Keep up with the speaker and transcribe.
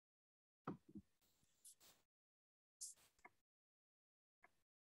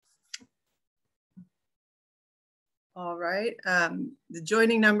All right, the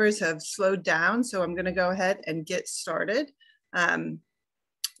joining numbers have slowed down, so I'm going to go ahead and get started.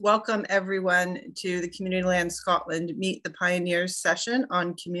 Welcome everyone to the Community Land Scotland Meet the Pioneers session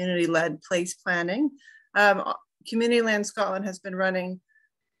on community-led place planning. Community Land Scotland has been running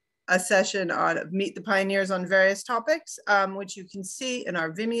a session on Meet the Pioneers on various topics, which you can see in our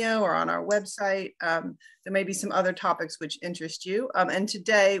Vimeo or on our website. There may be some other topics which interest you. And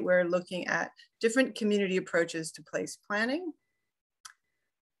today we're looking at different community approaches to place planning.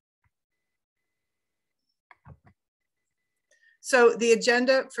 So the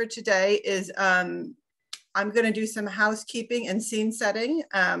agenda for today is I'm going to do some housekeeping and scene setting.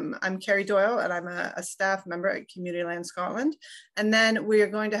 I'm Carrie Doyle and I'm a staff member at Community Land Scotland. And then we are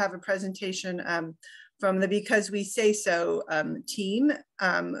going to have a presentation from the Because We Say So team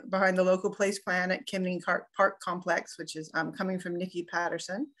behind the local place plan at Kimning Park Complex, which is coming from Nikki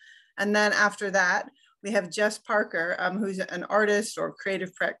Patterson. And then after that, we have Jess Parker, who's an artist or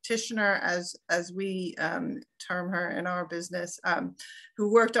creative practitioner, as we term her in our business,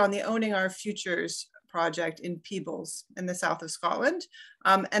 who worked on the Owning Our Futures project in Peebles in the south of Scotland.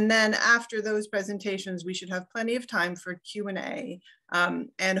 And then after those presentations, we should have plenty of time for Q&A,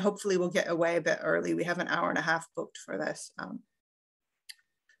 and hopefully we'll get away a bit early. We have an hour and a half booked for this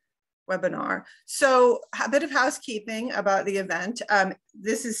webinar. So a bit of housekeeping about the event.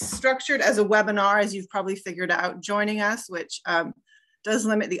 This is structured as a webinar, as you've probably figured out, joining us, which does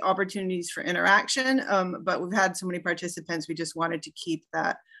limit the opportunities for interaction, but we've had so many participants, we just wanted to keep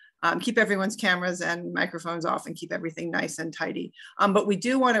that keep everyone's cameras and microphones off and keep everything nice and tidy. But we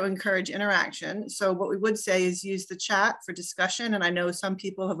do want to encourage interaction. So what we would say is use the chat for discussion. And I know some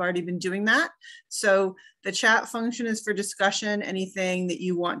people have already been doing that. So the chat function is for discussion. Anything that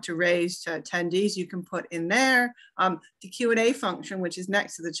you want to raise to attendees, you can put in there. The Q&A function, which is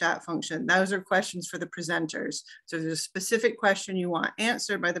next to the chat function, those are questions for the presenters. So if there's a specific question you want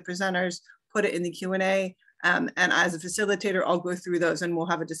answered by the presenters, put it in the Q&A. And as a facilitator, I'll go through those and we'll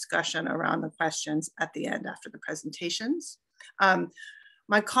have a discussion around the questions at the end after the presentations.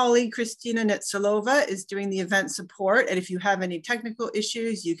 My colleague, Christina Nitsalova, is doing the event support. And if you have any technical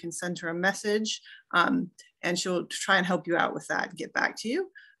issues, you can send her a message and she'll try and help you out with that and get back to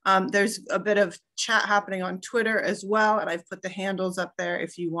you. There's a bit of chat happening on Twitter as well. And I've put the handles up there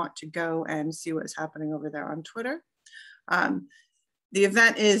if you want to go and see what's happening over there on Twitter. The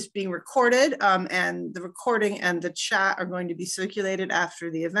event is being recorded and the recording and the chat are going to be circulated after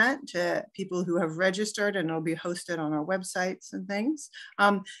the event to people who have registered, and it'll be hosted on our websites and things.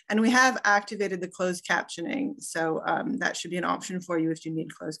 And we have activated the closed captioning. So that should be an option for you if you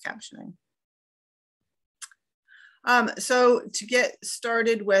need closed captioning. So to get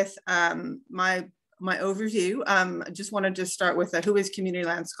started with my overview, I just wanted to start with who is Community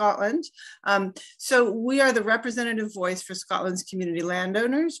Land Scotland. So we are the representative voice for Scotland's community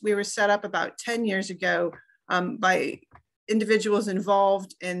landowners. We were set up about 10 years ago by individuals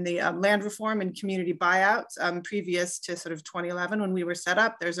involved in the land reform and community buyouts previous to sort of 2011 when we were set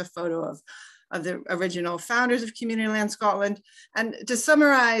up. There's a photo of the original founders of Community Land Scotland. And to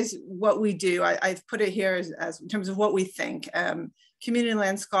summarize what we do, I've put it here as in terms of what we think. Community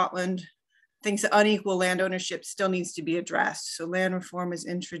Land Scotland thinks that unequal land ownership still needs to be addressed. So land reform is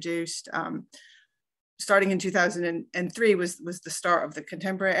introduced, starting in 2003 was the start of the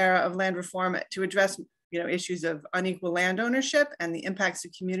contemporary era of land reform to address issues of unequal land ownership and the impacts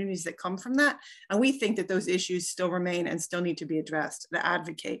of communities that come from that. And we think that those issues still remain and still need to be addressed to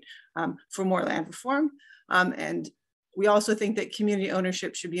advocate for more land reform. And we also think that community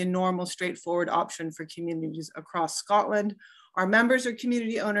ownership should be a normal, straightforward option for communities across Scotland. Our members are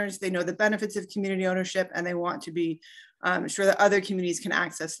community owners. They know the benefits of community ownership and they want to be sure that other communities can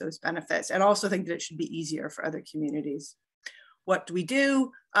access those benefits, and also think that it should be easier for other communities. What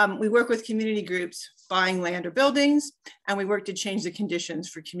do? We work with community groups buying land or buildings, and we work to change the conditions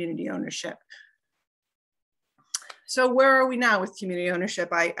for community ownership. So where are we now with community ownership?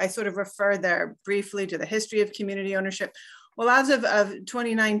 I sort of refer there briefly to the history of community ownership. Well, as of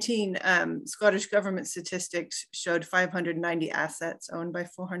 2019, Scottish government statistics showed 590 assets owned by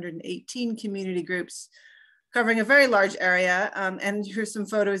 418 community groups, covering a very large area. And here's some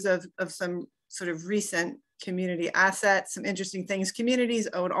photos of some sort of recent community assets, some interesting things. Communities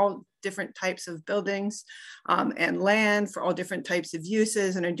own all different types of buildings and land for all different types of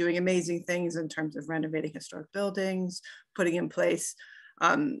uses, and are doing amazing things in terms of renovating historic buildings, putting in place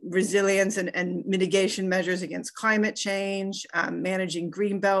resilience and mitigation measures against climate change, managing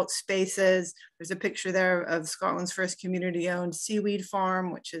greenbelt spaces. There's a picture there of Scotland's first community-owned seaweed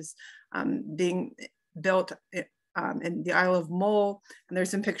farm, which is being built in the Isle of Mull. And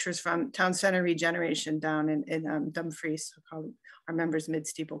there's some pictures from town center regeneration down in Dumfries, our members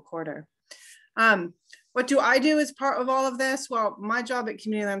Mid-Steeple Quarter. What do I do as part of all of this? Well, my job at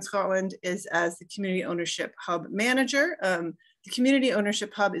Community Land Scotland is as the Community Ownership Hub Manager. The Community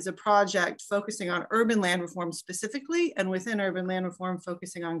Ownership Hub is a project focusing on urban land reform specifically, and within urban land reform,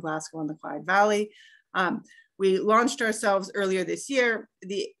 focusing on Glasgow and the Clyde Valley. We launched ourselves earlier this year.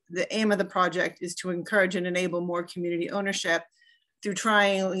 The aim of the project is to encourage and enable more community ownership through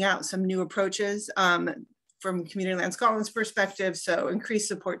trying out some new approaches from Community Land Scotland's perspective. So increased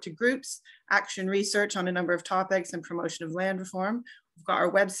support to groups, action research on a number of topics, and promotion of land reform. We've got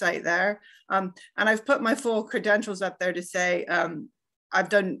our website there. And I've put my full credentials up there to say,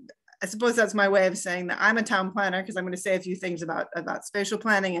 I suppose that's my way of saying that I'm a town planner, because I'm going to say a few things about spatial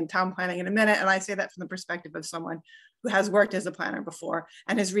planning and town planning in a minute. And I say that from the perspective of someone who has worked as a planner before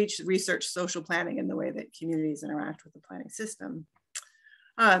and has researched social planning in the way that communities interact with the planning system.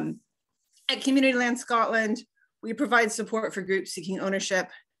 At Community Land Scotland, we provide support for groups seeking ownership.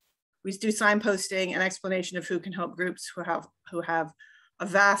 We do signposting and explanation of who can help groups who have a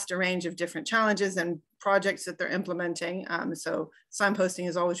vast range of different challenges and projects that they're implementing. So signposting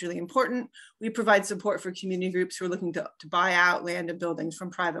is always really important. We provide support for community groups who are looking to buy out land and buildings from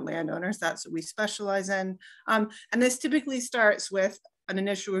private landowners. That's what we specialize in. And this typically starts with an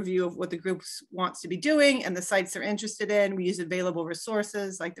initial review of what the group wants to be doing and the sites they're interested in. We use available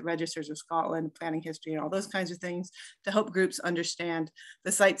resources like the Registers of Scotland, planning history, and all those kinds of things to help groups understand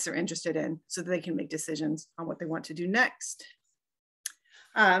the sites they're interested in so that they can make decisions on what they want to do next.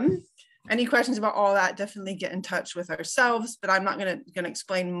 Any questions about all that, definitely get in touch with ourselves, but I'm not gonna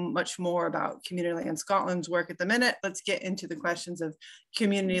explain much more about Community Land Scotland's work at the minute. Let's get into the questions of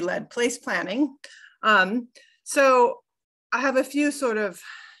community-led place planning. So I have a few sort of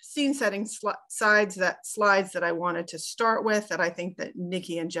scene setting slides that I wanted to start with that I think that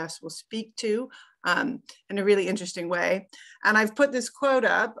Nikki and Jess will speak to in a really interesting way. And I've put this quote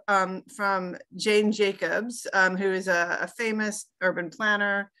up from Jane Jacobs, who is a famous urban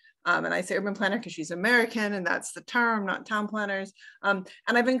planner. And I say urban planner because she's American, and that's the term, not town planners. And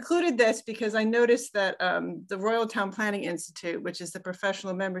I've included this because I noticed that the Royal Town Planning Institute, which is the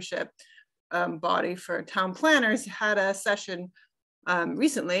professional membership body for town planners, had a session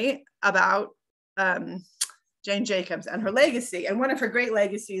recently about Jane Jacobs and her legacy. And one of her great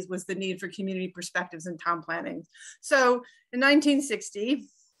legacies was the need for community perspectives in town planning. So in 1960,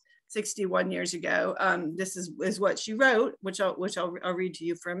 61 years ago, this is what she wrote, which I'll read to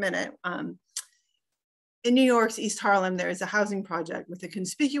you for a minute. In New York's East Harlem, there is a housing project with a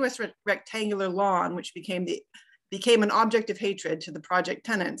conspicuous rectangular lawn, which became an object of hatred to the project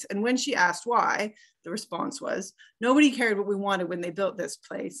tenants. And when she asked why, the response was, nobody cared what we wanted when they built this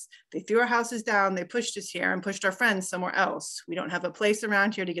place. They threw our houses down, they pushed us here and pushed our friends somewhere else. We don't have a place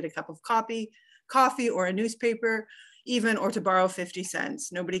around here to get a cup of coffee or a newspaper, even, or to borrow 50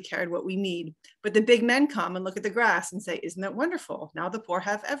 cents. Nobody cared what we need. But the big men come and look at the grass and say, isn't that wonderful? Now the poor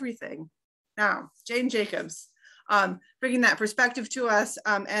have everything. Now, Jane Jacobs, bringing that perspective to us,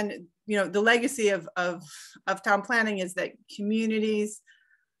 and the legacy of town planning is that communities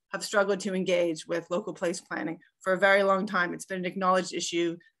have struggled to engage with local place planning for a very long time. It's been an acknowledged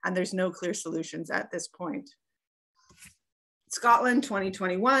issue, and there's no clear solutions at this point. Scotland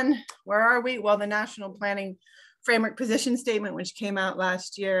 2021, where are we? Well, the National Planning Framework Position Statement, which came out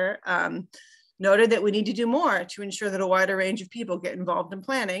last year, noted that we need to do more to ensure that a wider range of people get involved in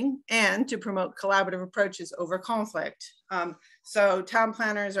planning and to promote collaborative approaches over conflict. So town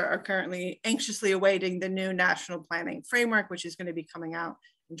planners are currently anxiously awaiting the new National Planning Framework, which is going to be coming out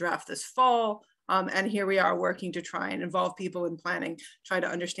in draft this fall. And here we are working to try and involve people in planning, try to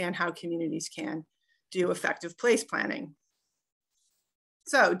understand how communities can do effective place planning.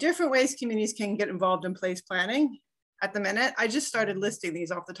 So different ways communities can get involved in place planning. At the minute, I just started listing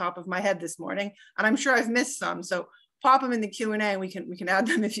these off the top of my head this morning, and I'm sure I've missed some. So pop them in the Q&A and we can add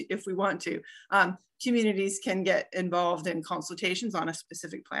them if we want to. Communities can get involved in consultations on a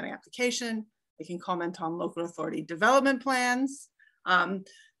specific planning application. They can comment on local authority development plans.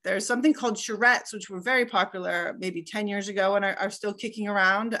 There's something called charrettes, which were very popular maybe 10 years ago and are still kicking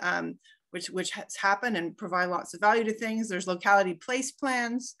around, which has happened and provide lots of value to things. There's locality place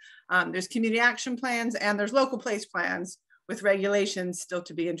plans, there's community action plans, and there's local place plans with regulations still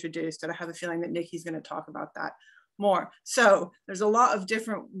to be introduced. And I have a feeling that Nikki's going to talk about that more. So there's a lot of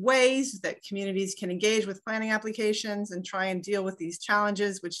different ways that communities can engage with planning applications and try and deal with these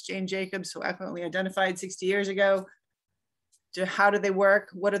challenges, which Jane Jacobs so eloquently identified 60 years ago. how do they work?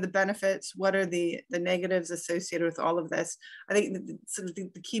 What are the benefits? What are the negatives associated with all of this? I think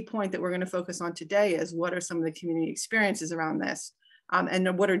the key point that we're going to focus on today is what are some of the community experiences around this,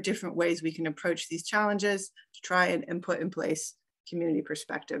 and what are different ways we can approach these challenges to try and put in place community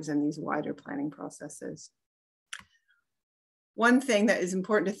perspectives in these wider planning processes. One thing that is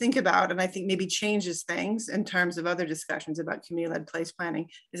important to think about, and I think maybe changes things in terms of other discussions about community-led place planning,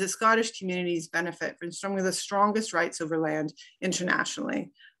 is that Scottish communities benefit from some of the strongest rights over land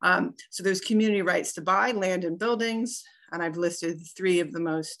internationally. So there's community rights to buy land and buildings, and I've listed 3 of the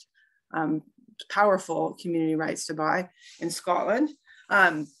most powerful community rights to buy in Scotland.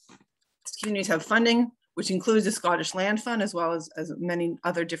 Communities have funding, which includes the Scottish Land Fund, as well as many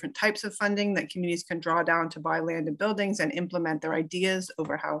other different types of funding that communities can draw down to buy land and buildings and implement their ideas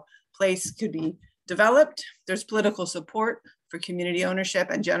over how place could be developed. There's political support for community ownership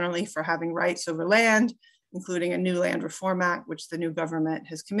and generally for having rights over land, including a new Land Reform Act, which the new government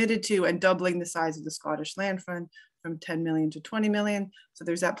has committed to, and doubling the size of the Scottish Land Fund from 10 million to 20 million. So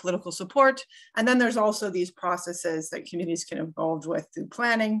there's that political support. And then there's also these processes that communities can involved with through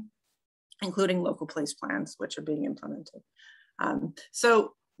planning, including local place plans, which are being implemented.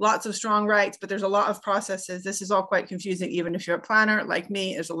 So lots of strong rights, but there's a lot of processes. This is all quite confusing, even if you're a planner like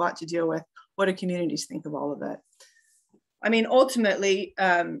me. There's a lot to deal with. What do communities think of all of it? I mean, ultimately,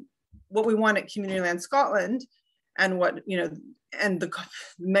 what we want at Community Land Scotland, and what, you know, and the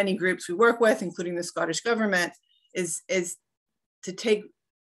many groups we work with, including the Scottish government, is to take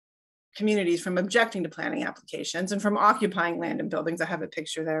communities from objecting to planning applications and from occupying land and buildings. I have a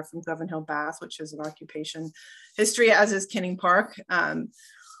picture there from Govanhill Bath, which is an occupation history, as is Kinning Park,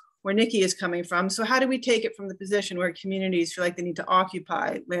 where Nikki is coming from. So how do we take it from the position where communities feel like they need to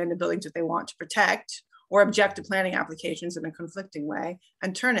occupy land and buildings that they want to protect, or object to planning applications in a conflicting way,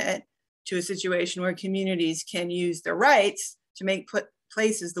 and turn it to a situation where communities can use their rights to make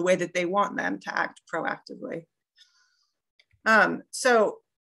places the way that they want them to act proactively? So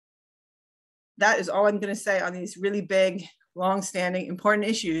that is all I'm going to say on these really big, long-standing, important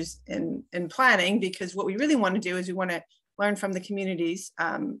issues in planning, because what we really want to do is we want to learn from the communities,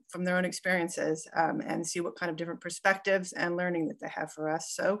 from their own experiences, and see what kind of different perspectives and learning that they have for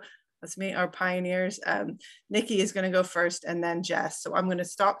us. So let's meet our pioneers. Nikki is going to go first, and then Jess. So I'm going to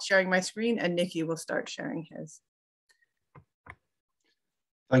stop sharing my screen, and Nikki will start sharing his.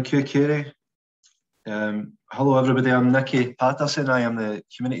 Thank you, Kerry. Hello, everybody. I'm Nikki Patterson. I am the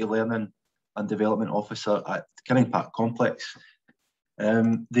Community Learning and Development Officer at Kinning Park Complex.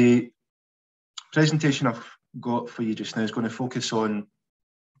 The presentation I've got for you just now is going to focus on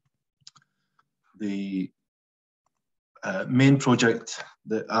the main project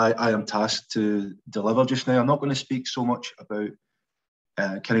that I am tasked to deliver just now. I'm not going to speak so much about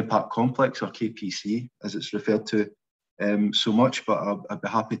Kinning Park Complex, or KPC as it's referred to so much, but I'd be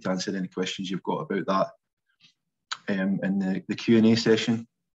happy to answer any questions you've got about that in the Q&A session.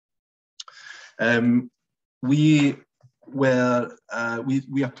 We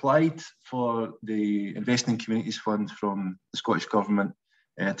applied for the Investing in Communities Fund from the Scottish Government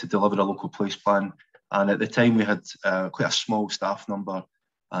to deliver a local place plan, and at the time we had quite a small staff number,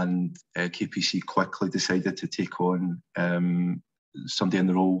 and KPC quickly decided to take on somebody in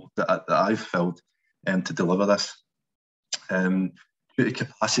the role that I've filled to deliver this, due to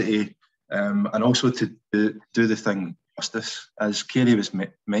capacity, and also to do the thing justice. As Kerry was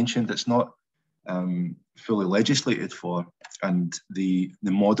mentioned, it's not fully legislated for, and the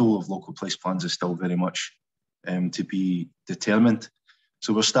model of local place plans is still very much to be determined.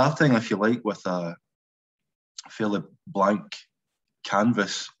 So we're starting, if you like, with a fairly blank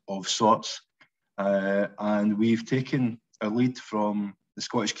canvas of sorts, and we've taken a lead from the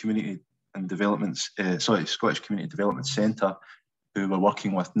Scottish Community Development Centre, who were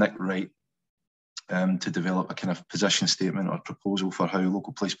working with Nick Wright to develop a kind of position statement or proposal for how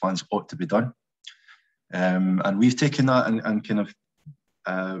local place plans ought to be done. And we've taken that and kind of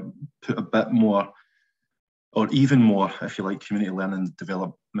put a bit more, or even more, if you like, community learning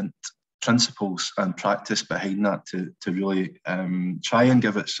development principles and practice behind that to really try and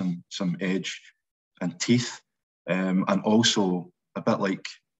give it some edge and teeth, and also a bit like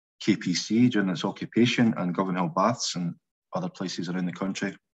KPC during its occupation and Govanhill Baths and other places around the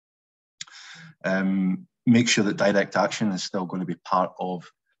country, make sure that direct action is still going to be part of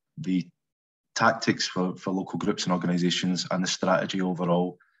the tactics for local groups and organisations and the strategy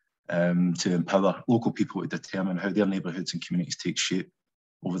overall, to empower local people to determine how their neighbourhoods and communities take shape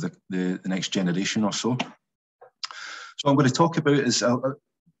over the next generation or so. So I'm going to talk about is an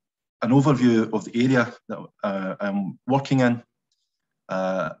overview of the area that I'm working in,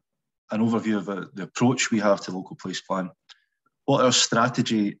 an overview of the approach we have to local place plan, what our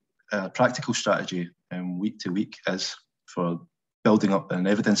strategy, practical strategy, week to week is for building up an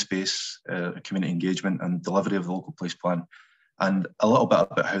evidence base, community engagement and delivery of the local place plan, and a little bit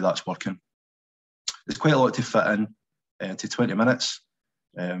about how that's working. There's quite a lot to fit in to 20 minutes,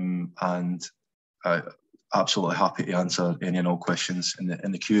 and I'm absolutely happy to answer any and all questions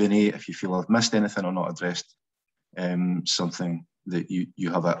in the Q&A if you feel I've missed anything or not addressed something that you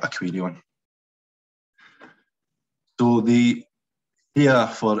have a query on. So the area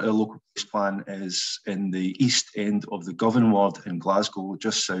for our local place plan is in the east end of the Govan ward in Glasgow,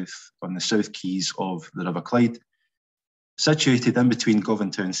 just south on the south quays of the River Clyde, situated in between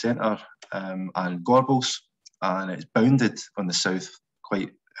Govan town centre and Gorbals, and it's bounded on the south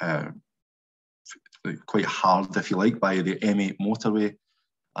quite hard, if you like, by the M8 motorway,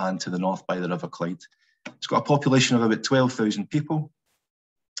 and to the north by the River Clyde. It's got a population of about 12,000 people,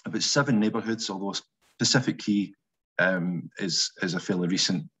 about 7 neighbourhoods, although Pacific Quay is a fairly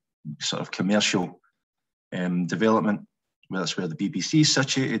recent sort of commercial development. That's where the BBC is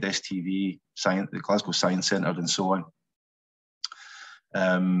situated, STV, the Glasgow Science Centre and so on.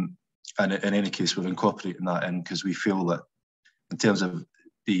 And in any case, we're incorporating that in because we feel that in terms of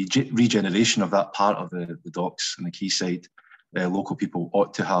the regeneration of that part of the docks and the quayside, local people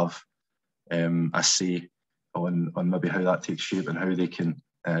ought to have a say on maybe how that takes shape and how they can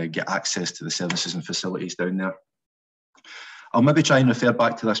get access to the services and facilities down there. I'll maybe try and refer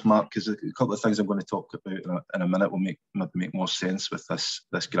back to this map because a couple of things I'm going to talk about in a minute will make more sense with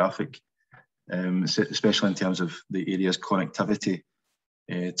this graphic, especially in terms of the area's connectivity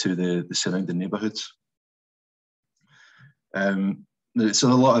to the surrounding neighbourhoods. It's a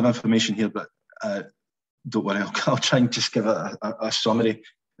lot of information here, but don't worry, I'll try and just give it a summary.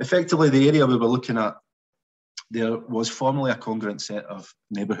 Effectively, the area we were looking at, there was formerly a congruent set of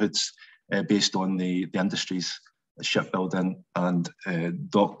neighbourhoods based on the industries, shipbuilding and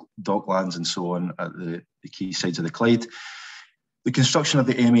docklands and so on at the quay sides of the Clyde. The construction of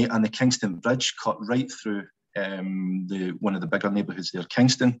the M8 and the Kingston Bridge cut right through one of the bigger neighbourhoods there,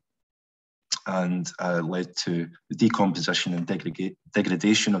 Kingston, and led to the decomposition and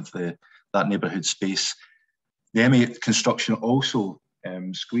degradation of that neighbourhood space. The M8 construction also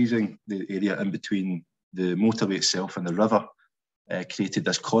squeezing the area in between the motorway itself and the river created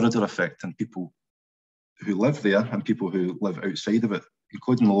this corridor effect, and people who live there and people who live outside of it,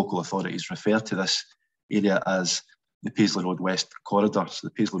 including the local authorities, refer to this area as the Paisley Road West corridor. So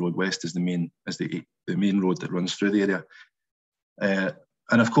the Paisley Road West is the main road that runs through the area.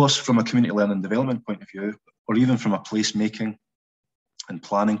 And of course, from a community learning and development point of view, or even from a placemaking and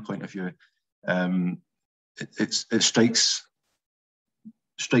planning point of view, it strikes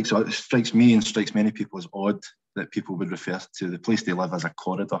me and strikes many people as odd that people would refer to the place they live as a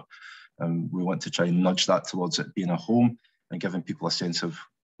corridor. We want to try and nudge that towards it being a home and giving people a sense of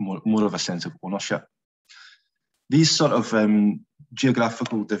more of a sense of ownership. These sort of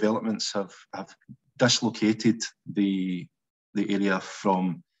geographical developments have dislocated the area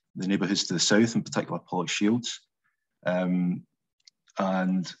from the neighbourhoods to the south, in particular Pollock Shields. And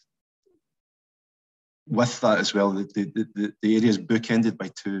with that as well, the area is bookended by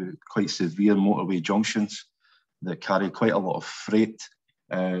 2 quite severe motorway junctions that carry quite a lot of freight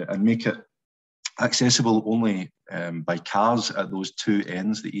and make it accessible only by cars at those 2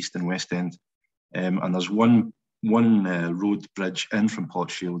 ends, the east and west end. And there's one road bridge in from Pollock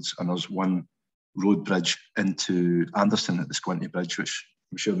Shields, and there's one road bridge into Anderson at the Squinty Bridge, which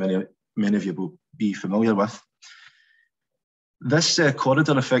I'm sure many of you will be familiar with. This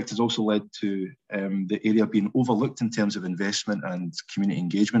corridor effect has also led to the area being overlooked in terms of investment and community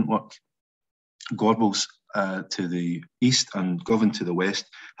engagement work. Gorbals to the east and Govan to the west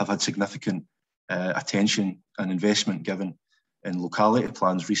have had significant attention and investment given in locality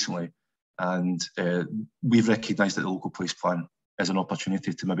plans recently, and we've recognised that the local place plan is an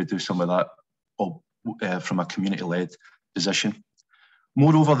opportunity to maybe do some of that from a community-led position.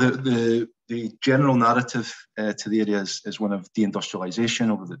 Moreover, the general narrative to the area is one of deindustrialisation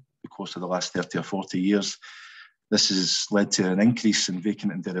over the course of the last 30 or 40 years. This has led to an increase in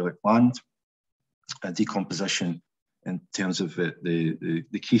vacant and derelict land, a decomposition in terms of the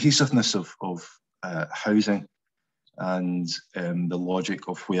cohesiveness of housing and the logic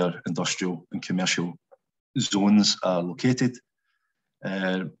of where industrial and commercial zones are located.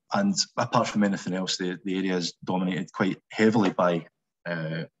 And apart from anything else, the area is dominated quite heavily by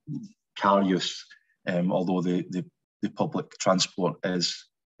car use, although the public transport is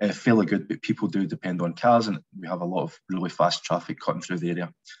fairly good, but people do depend on cars, and we have a lot of really fast traffic cutting through the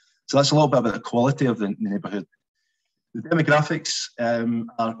area. So that's a little bit about the quality of the neighbourhood. The demographics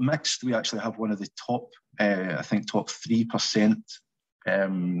are mixed. We actually have one of the top, I think, top 3%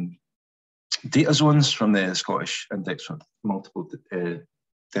 data zones from the Scottish Index of Multiple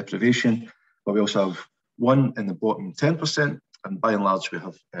Deprivation, but we also have one in the bottom 10%, and by and large we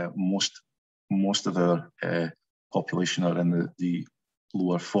have most of our population are in the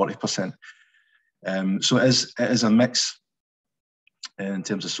lower 40%. So it is a mix in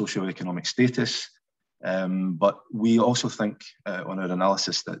terms of socioeconomic status, but we also think on our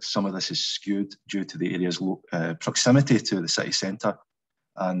analysis that some of this is skewed due to the area's proximity to the city centre,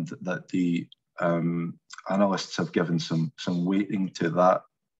 and that the analysts have given some weighting to that,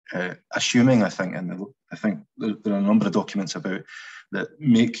 assuming, I think there are a number of documents about that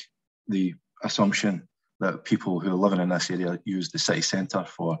make the assumption that people who are living in this area use the city centre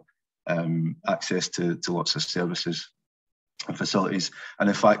for access to lots of services and facilities. And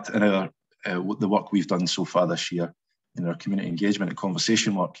in fact, in our the work we've done so far this year in our community engagement and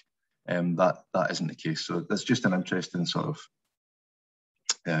conversation work, that isn't the case. So that's just an interesting sort of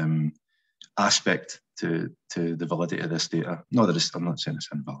aspect to the validity of this data. Not that I'm not saying it's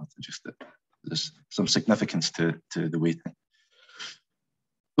invalid, just that there's some significance to the weighting.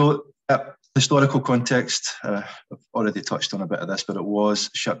 So historical context, I've already touched on a bit of this, but it was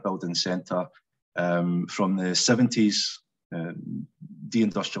shipbuilding centre from the 70s,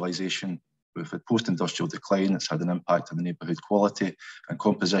 deindustrialisation with a post-industrial decline. It's had an impact on the neighbourhood quality and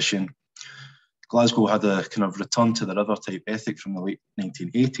composition. Glasgow had a kind of return to the river type ethic from the late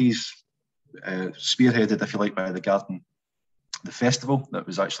 1980s, spearheaded, if you like, by the Garden, the festival that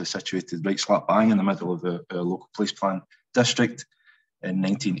was actually situated right slap bang in the middle of the local police plan district in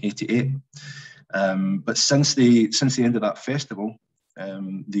 1988. But since the end of that festival,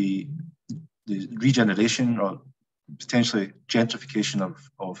 the regeneration or potentially gentrification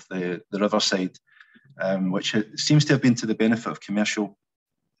of the riverside, which seems to have been to the benefit of commercial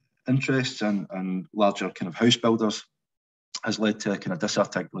interests and larger kind of house builders, has led to a kind of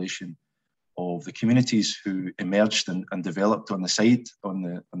disarticulation of the communities who emerged and developed on the side,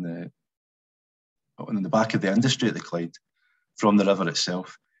 on the back of the industry at the Clyde, from the river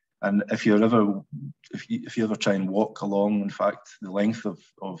itself. And if you ever try and walk along, in fact, the length of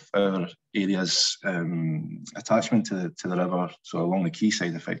our area's attachment to the river, so along the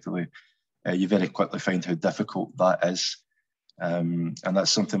quayside effectively, you very quickly find how difficult that is. And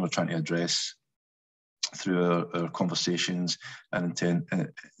that's something we're trying to address through our conversations and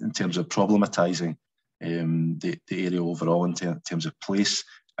in terms of problematizing the area overall in terms of place,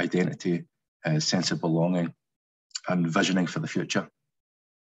 identity, sense of belonging, and visioning for the future.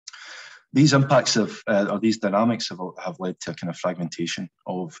 These impacts or these dynamics have led to a kind of fragmentation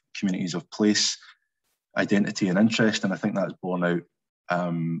of communities of place, identity, and interest, and I think that's borne out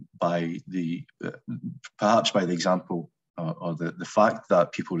perhaps by the example or the fact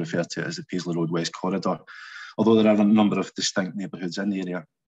that people refer to it as the Paisley Road West Corridor. Although there are a number of distinct neighbourhoods in the area,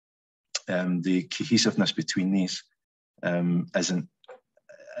 the cohesiveness between these isn't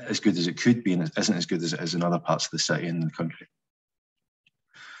as good as it could be, and it isn't as good as it is in other parts of the city and the country.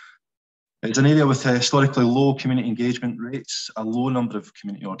 It's an area with historically low community engagement rates, a low number of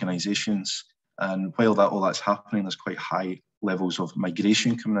community organisations, and while all that's happening, there's quite high levels of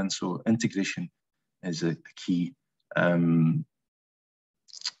migration coming in, so integration is a key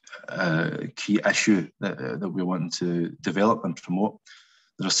issue that we want to develop and promote.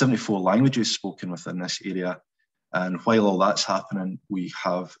 There are 74 languages spoken within this area, and while all that's happening, we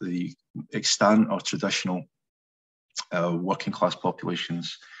have the extant or traditional working class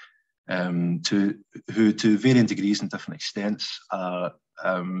populations who to varying degrees and different extents are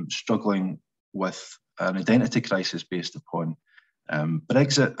struggling with an identity crisis based upon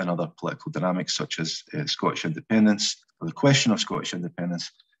Brexit and other political dynamics such as Scottish independence, or the question of Scottish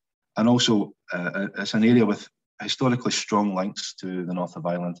independence. And also it's an area with historically strong links to the north of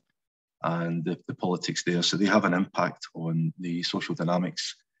Ireland and the politics there. So they have an impact on the social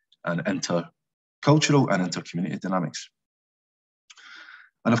dynamics and intercultural and inter-community dynamics.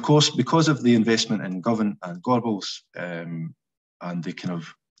 And of course, because of the investment in Govan and Gorbals and the kind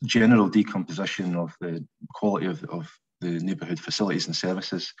of general decomposition of the quality of the neighbourhood facilities and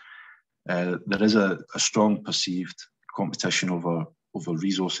services, there is a strong perceived competition over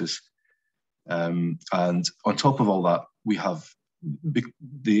resources. And on top of all that, we have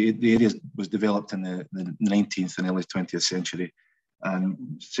the area was developed in the 19th and early 20th century,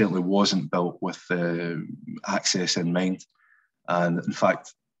 and certainly wasn't built with access in mind. And in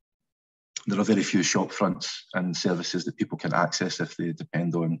fact, there are very few shop fronts and services that people can access if they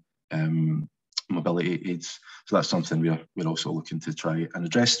depend on mobility aids. So that's something we're also looking to try and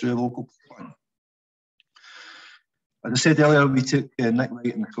address through a local plan. As I said earlier, we took Nick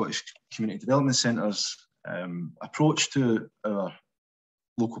Wright and the Scottish Community Development Centre's approach to our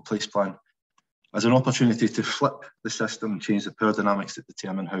local place plan as an opportunity to flip the system and change the power dynamics that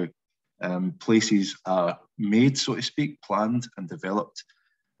determine how places are made, so to speak, planned and developed,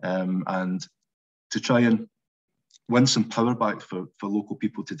 and to try and win some power back for local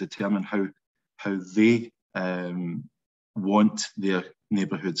people to determine how they want their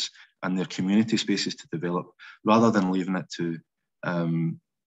neighbourhoods and their community spaces to develop, rather than leaving it to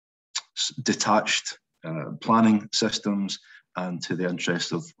detached planning systems and to the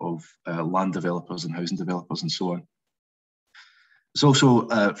interests of land developers and housing developers and so on. It's also,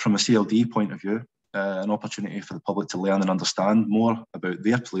 from a CLD point of view, an opportunity for the public to learn and understand more about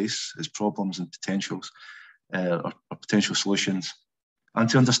their place, its problems and potentials, or potential solutions, and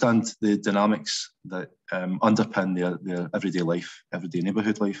to understand the dynamics that underpin their everyday life, everyday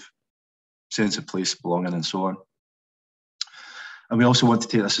neighbourhood life, sense of place, belonging, and so on. And we also want to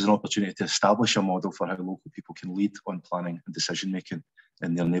take this as an opportunity to establish a model for how local people can lead on planning and decision making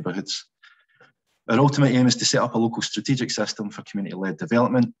in their neighbourhoods. Our ultimate aim is to set up a local strategic system for community-led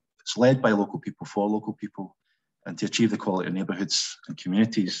development. It's led by local people for local people, and to achieve the quality of neighbourhoods and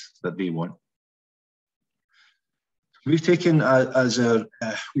communities that they want. We've taken as a,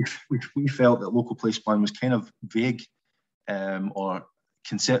 we felt that local place plan was kind of vague, or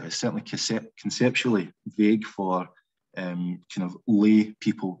certainly conceptually vague for kind of lay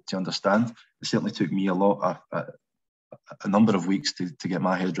people to understand. It certainly took me a number of weeks to get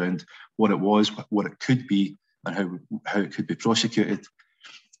my head around what it was, what it could be, and how it could be prosecuted.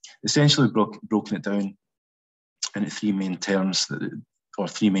 Essentially, broken it down into three main terms, or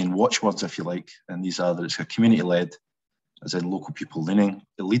three main watchwords, if you like, and these are that it's a community-led, as in local people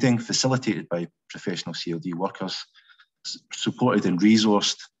leading, facilitated by professional CLD workers, supported and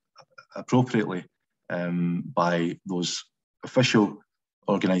resourced appropriately by those official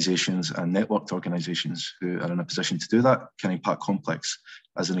organisations and networked organisations who are in a position to do that. Canning Park Complex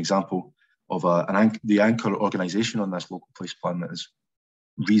as an example of the anchor organisation on this local place plan that is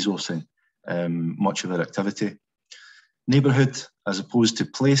resourcing much of their activity. Neighbourhood as opposed to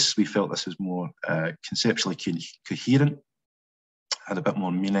place, we felt this was more conceptually coherent, had a bit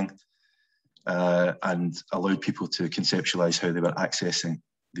more meaning, and allowed people to conceptualise how they were accessing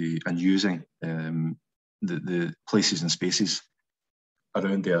and using the places and spaces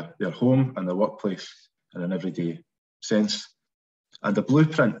around their home and their workplace in an everyday sense. And the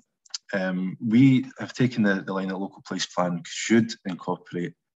blueprint, we have taken the line that local place plan should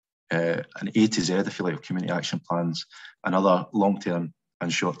incorporate an A to Z, if you like, of community action plans and other long-term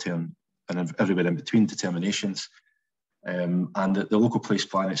and short-term and everywhere in between determinations. And the local place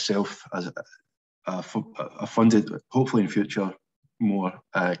plan itself as a funded, hopefully in future, more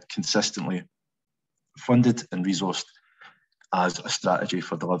consistently funded and resourced as a strategy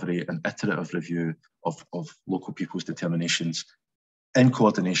for delivery and iterative review of local people's determinations in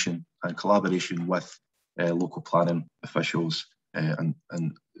coordination and collaboration with local planning officials and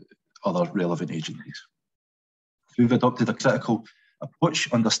other relevant agencies. We've adopted a critical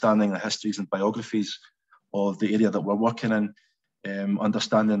approach, understanding the histories and biographies of the area that we're working in,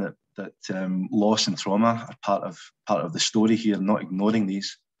 understanding that loss and trauma are part of the story here, not ignoring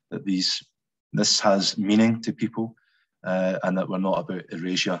these, that this has meaning to people, and that we're not about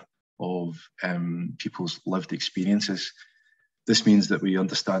erasure of people's lived experiences. This means that we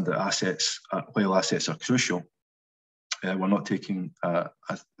understand that while assets are crucial, we're not taking a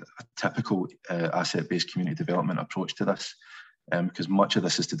typical asset-based community development approach to this, because much of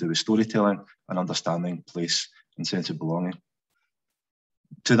this is to do with storytelling and understanding place and sense of belonging.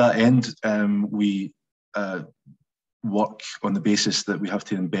 To that end, we work on the basis that we have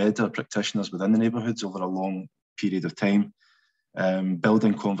to embed our practitioners within the neighbourhoods over a long period of time,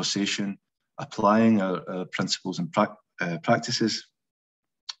 building conversation, applying our principles and practices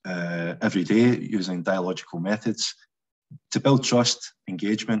every day using dialogical methods to build trust,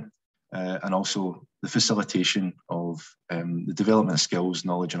 engagement, and also the facilitation of the development of skills,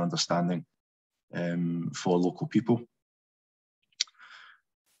 knowledge and understanding for local people.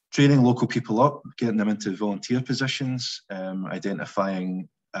 Training local people up, getting them into volunteer positions, identifying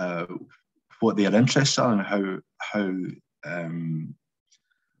what their interests are and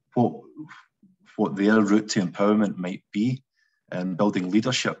what their route to empowerment might be, and building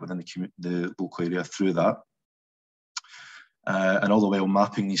leadership within the local area through that. And all the while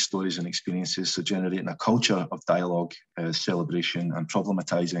mapping these stories and experiences, so generating a culture of dialogue, celebration and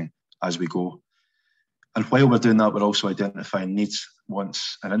problematising as we go. And while we're doing that, we're also identifying needs,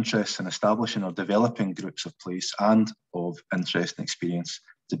 wants and interests and establishing or developing groups of place and of interest and experience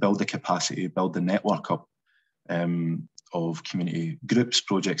to build the capacity, build the network up of community groups,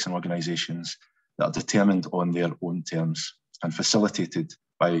 projects and organisations that are determined on their own terms and facilitated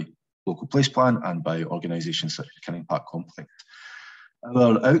by local place plan and by organisations such as Kinning Park Complex.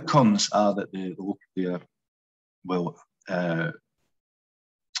 Our outcomes are that the local player will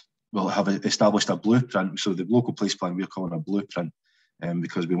have established a blueprint. So the local place plan we're calling a blueprint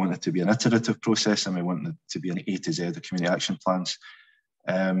because we want it to be an iterative process and we want it to be an A to Z of community action plans.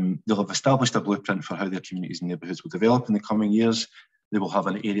 They'll have established a blueprint for how their communities and neighbourhoods will develop in the coming years. They will have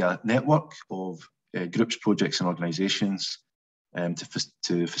an area network of groups, projects and organisations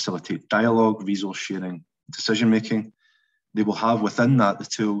to facilitate dialogue, resource sharing, decision making. They will have within that the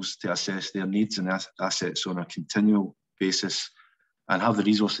tools to assess their needs and assets on a continual basis and have the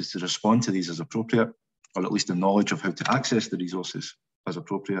resources to respond to these as appropriate, or at least the knowledge of how to access the resources as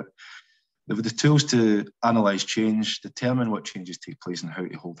appropriate. They have the tools to analyse change, determine what changes take place and how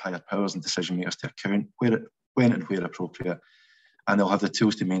to hold higher powers and decision makers to account when and where appropriate. And they'll have the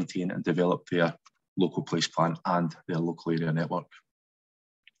tools to maintain and develop their local place plan and their local area network.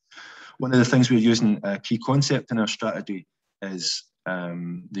 One of the things we're using, a key concept in our strategy, is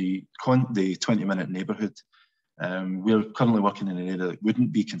the 20-minute neighbourhood. We're currently working in an area that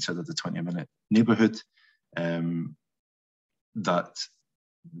wouldn't be considered a 20-minute neighbourhood. That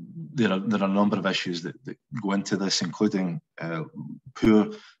there are a number of issues that go into this, including poor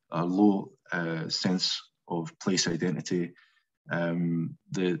or low sense of place identity,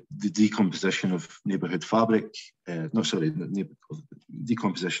 the decomposition of neighbourhood fabric,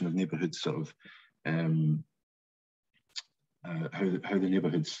 decomposition of neighbourhood sort of how the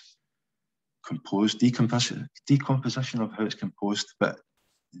neighbourhood's composed, decomposition of how it's composed, but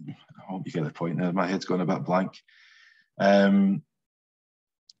I hope you get the point there. My head's gone a bit blank.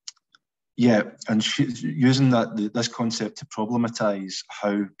 Yeah, and using this concept to problematize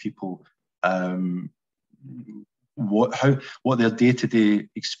how people, what their day-to-day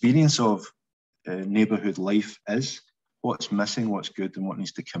experience of neighbourhood life is, what's missing, what's good, and what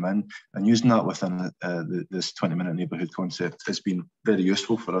needs to come in, and using that within this 20-minute neighbourhood concept has been very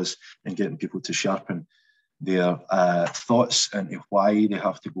useful for us in getting people to sharpen their thoughts into why they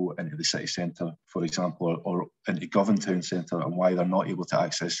have to go into the city centre, for example, or into Govan Town Centre, and why they're not able to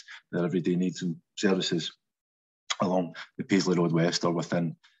access their everyday needs and services along the Paisley Road West or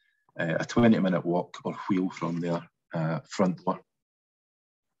within a 20-minute walk or wheel from their front door.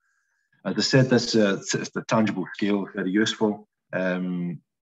 As I said, it's the tangible scale, very useful.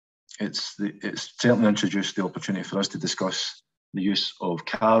 It's certainly introduced the opportunity for us to discuss the use of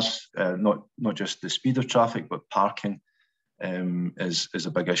cars, not just the speed of traffic, but parking is a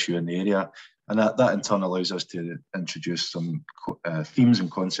big issue in the area. And that in turn allows us to introduce some themes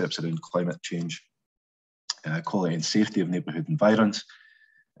and concepts around climate change, quality and safety of neighbourhood environs,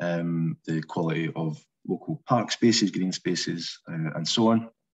 the quality of local park spaces, green spaces, and so on.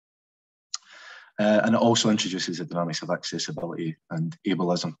 And it also introduces the dynamics of accessibility and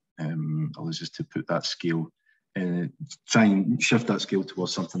ableism, allows us to put that scale, try and shift that scale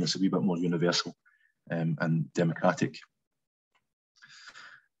towards something that's a wee bit more universal and democratic.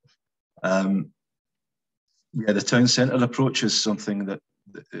 Yeah, the town centre approach is something that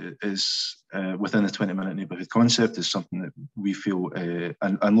is within the 20-minute neighbourhood concept, is something that we feel,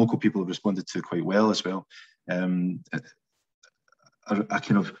 and local people have responded to quite well as well. A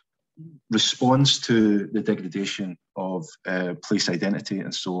kind of response to the degradation of place identity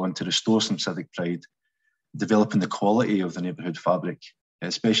and so on, to restore some civic pride, developing the quality of the neighbourhood fabric,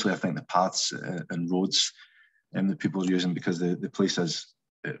 especially I think the paths and roads that people are using, because the place is,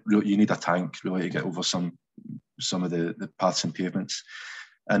 you need a tank really to get over some of the paths and pavements,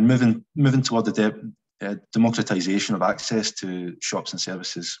 and moving toward the democratisation of access to shops and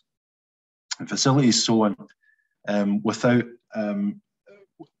services and facilities, so on, without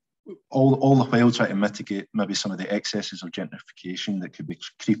all the while trying to mitigate maybe some of the excesses of gentrification that could be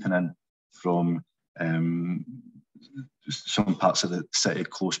creeping in from some parts of the city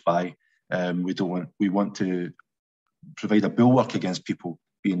close by. We want to provide a bulwark against people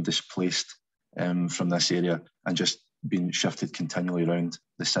being displaced from this area and just being shifted continually around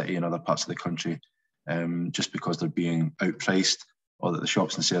the city and other parts of the country, just because they're being outpriced, or that the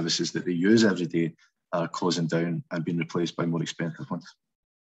shops and services that they use every day are closing down and being replaced by more expensive ones.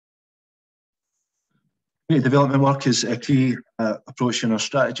 Development work is a key approach in our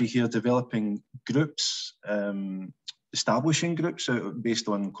strategy here, developing groups, establishing groups based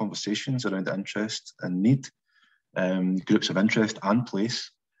on conversations around interest and need, groups of interest and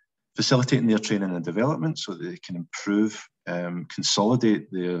place, facilitating their training and development so that they can improve,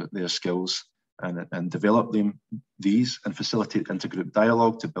 consolidate their skills and develop these, and facilitate intergroup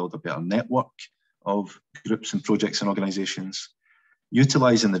dialogue to build a better network of groups and projects and organisations,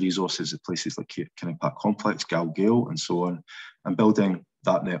 utilising the resources at places like Kinning Park Complex, Gale, and so on, and building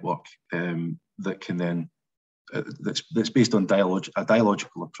that network that can then that's based on a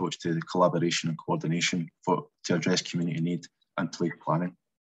dialogical approach to the collaboration and coordination to address community need and place planning.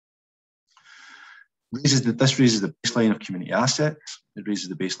 This raises the baseline of community assets. It raises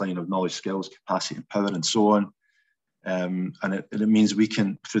the baseline of knowledge, skills, capacity, and power, and so on. And it means we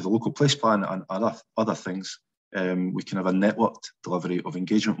can, through the local place plan and other things, we can have a networked delivery of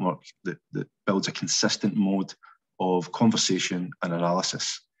engagement work that builds a consistent mode of conversation and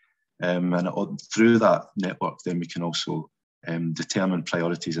analysis. And through that network, then we can also determine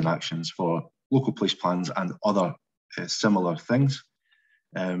priorities and actions for local place plans and other similar things,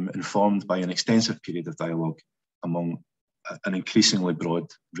 informed by an extensive period of dialogue among an increasingly broad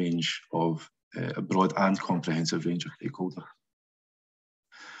range of a broad and comprehensive range of stakeholders.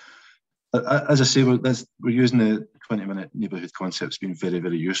 As I say, we're using the 20-minute neighbourhood concept. It's been very,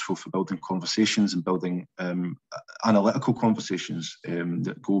 very useful for building conversations and building analytical conversations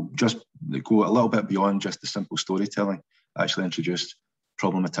that go a little bit beyond just the simple storytelling. Actually introduced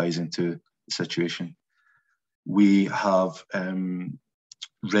problematizing to the situation. We have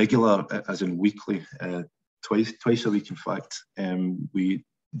regular, as in weekly, twice a week in fact, we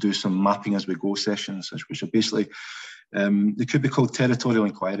do some mapping as we go sessions, which are basically, they could be called territorial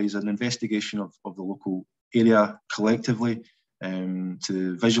inquiries, an investigation of the local area collectively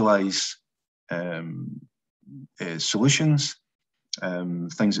to visualise solutions,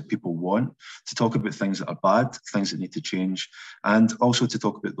 things that people want, to talk about things that are bad, things that need to change, and also to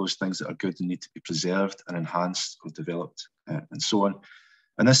talk about those things that are good and need to be preserved and enhanced or developed, and so on.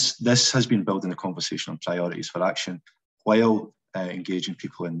 And this has been building a conversation on priorities for action while engaging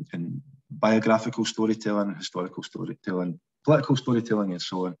people in biographical storytelling, historical storytelling, political storytelling, and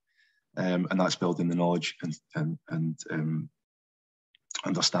so on. And that's building the knowledge and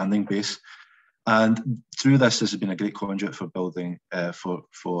understanding base. And through this has been a great conduit for building, for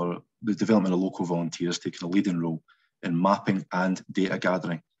the development of local volunteers taking a leading role in mapping and data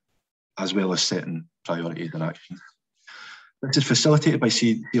gathering, as well as setting priorities and actions. This is facilitated by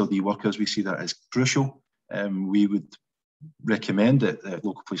CLD workers. We see that as crucial. We would recommend that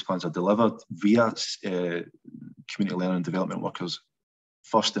local place plans are delivered via community learning and development workers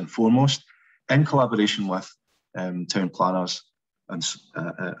first and foremost, in collaboration with town planners and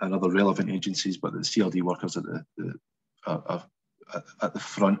other relevant agencies, but the CLD workers are at the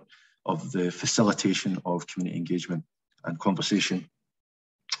front of the facilitation of community engagement and conversation.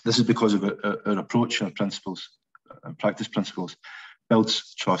 This is because of our approach, our principles, and practice principles,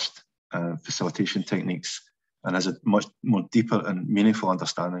 builds trust, facilitation techniques, and has a much more deeper and meaningful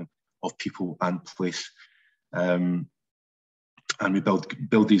understanding of people and place. And we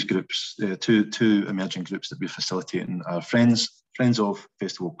build these groups. Two emerging groups that we're facilitating are Friends of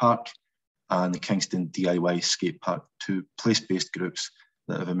Festival Park and the Kingston DIY Skate Park, two place-based groups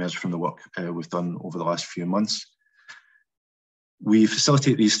that have emerged from the work we've done over the last few months. We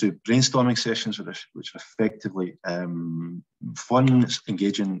facilitate these through brainstorming sessions, which are effectively fun,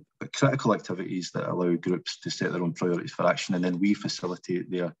 engaging, but critical activities that allow groups to set their own priorities for action, and then we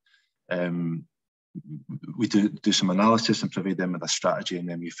facilitate their, we do some analysis and provide them with a strategy, and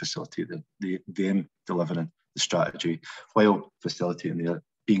then we facilitate them delivering the strategy while facilitating their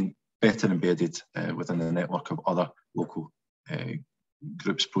being better embedded within the network of other local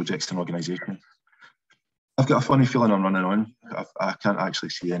groups, projects and organisations. I've got a funny feeling I'm running on. I can't actually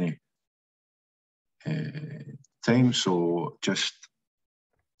see any time, so just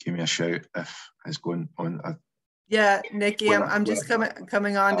give me a shout if it's going on. Yeah, Nikki, I'm just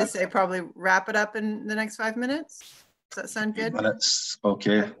coming on to say probably wrap it up in the next 5 minutes. Does that sound good? Minutes,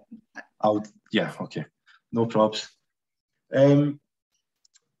 okay. Yeah, okay, no probs.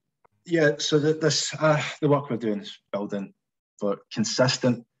 Yeah, so the work we're doing is building for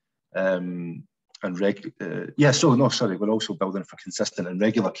consistent we're also building for consistent and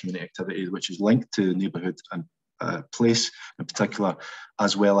regular community activities, which is linked to neighbourhood and place in particular,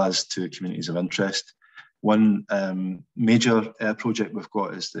 as well as to communities of interest. One major project we've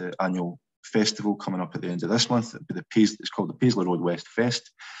got is the annual festival coming up at the end of this month. It's called the Paisley Road West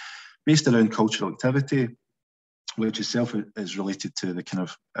Fest, based around cultural activity, which itself is related to the kind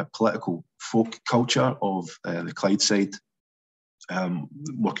of political folk culture of the Clydeside,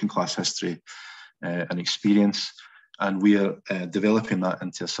 working class history and experience, and we are developing that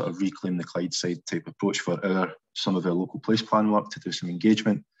into a sort of reclaim the Clydeside type approach for some of our local place plan work, to do some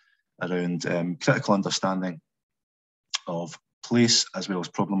engagement around critical understanding of place, as well as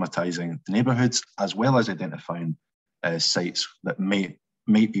problematising the neighbourhoods, as well as identifying sites that may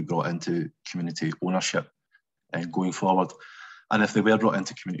might be brought into community ownership going forward. And if they were brought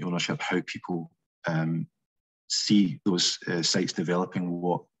into community ownership, how people see those sites developing,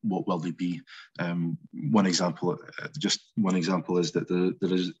 what will they be? One example is that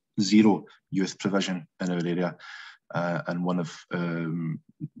there is zero youth provision in our area, and one of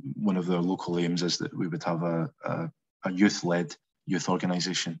their local aims is that we would have a youth-led youth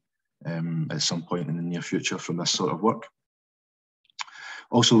organisation at some point in the near future from this sort of work.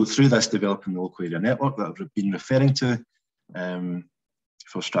 Also, through this, developing the local area network that I've been referring to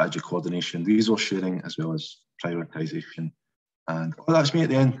for strategy coordination, resource sharing, as well as prioritisation. And that's me at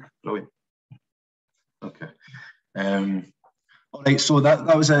the end. Brilliant. Okay. All right. So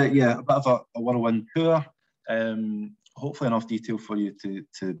that was a bit of a whirlwind tour. Hopefully enough detail for you to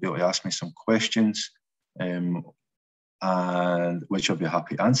be able to ask me some questions, and which I'll be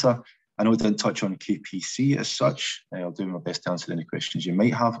happy to answer. I know I didn't touch on KPC as such. I'll do my best to answer any questions you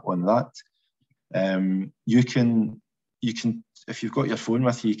might have on that. You can, if you've got your phone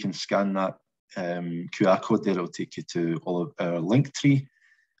with you, you can scan that QR code there. It'll take you to all of our link tree.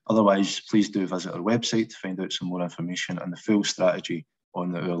 Otherwise, please do visit our website to find out some more information and the full strategy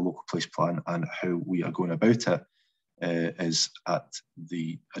on our local place plan and how we are going about it is at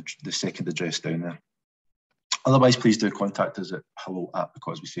the second address down there. Otherwise, please do contact us at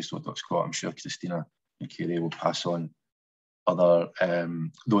hello@becausewesayso.scot. I'm sure Christina and Kiri will pass on other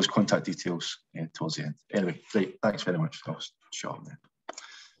those contact details towards the end. Anyway, right, thanks very much. I'll shut up there.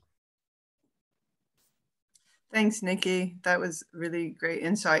 Thanks, Nikki. That was really great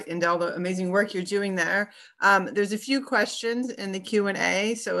insight into all the amazing work you're doing there. There's a few questions in the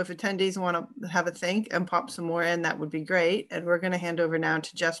Q&A, so if attendees want to have a think and pop some more in, that would be great. And we're going to hand over now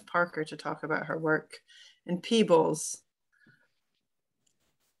to Jess Parker to talk about her work in Peebles.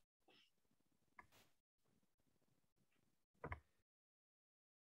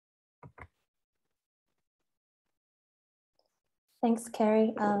 Thanks,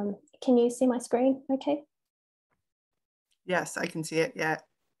 Kerry. Can you see my screen okay? Yes, I can see it, yeah.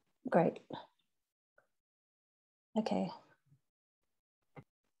 Great. Okay.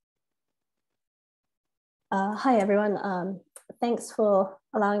 Hi, everyone. Thanks for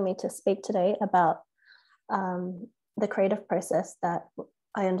allowing me to speak today about the creative process that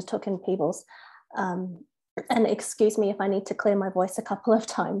I undertook in Peebles. And excuse me if I need to clear my voice a couple of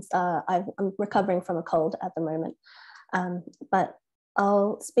times. I'm recovering from a cold at the moment. But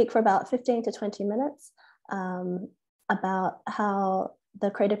I'll speak for about 15 to 20 minutes about how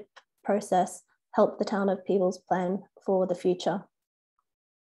the creative process helped the town of Peebles plan for the future.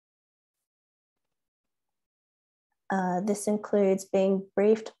 This includes being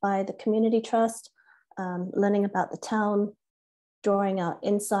briefed by the community trust, learning about the town, drawing out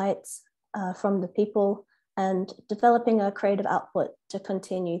insights from the people, and developing a creative output to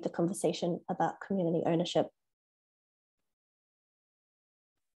continue the conversation about community ownership.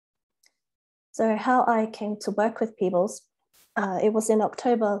 So how I came to work with Peebles, it was in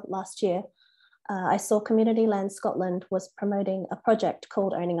October last year. I saw Community Land Scotland was promoting a project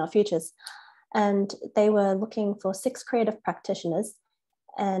called Owning Our Futures, and they were looking for 6 creative practitioners,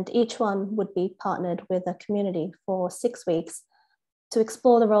 and each one would be partnered with a community for 6 weeks to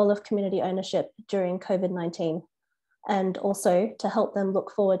explore the role of community ownership during COVID-19, and also to help them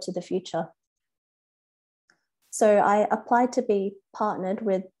look forward to the future. So I applied to be partnered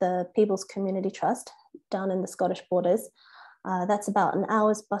with the Peebles Community Trust down in the Scottish borders. That's about an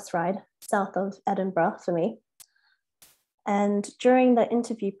hour's bus ride south of Edinburgh for me. And during the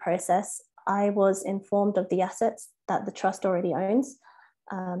interview process, I was informed of the assets that the trust already owns.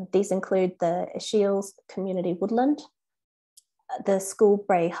 These include the Shields Community Woodland, the School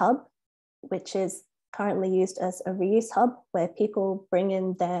Bray Hub, which is currently used as a reuse hub where people bring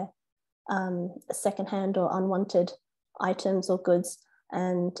in their secondhand or unwanted items or goods,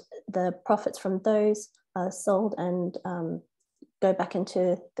 and the profits from those are sold and go back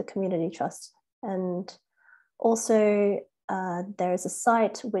into the community trust. And also there is a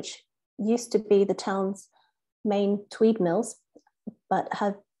site which used to be the town's main tweed mills, but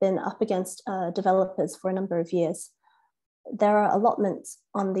have been up against developers for a number of years. There are allotments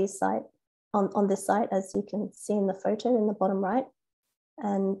on this site, as you can see in the photo in the bottom right.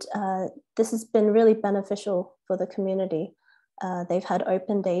 And this has been really beneficial for the community. They've had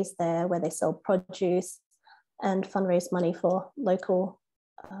open days there where they sell produce and fundraise money for local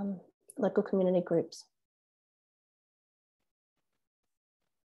community groups.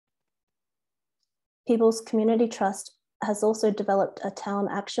 Peebles Community Trust has also developed a town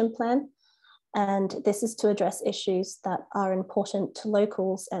action plan, and this is to address issues that are important to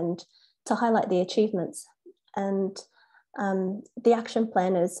locals and to highlight the achievements. And The action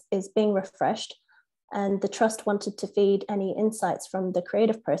plan is being refreshed, and the trust wanted to feed any insights from the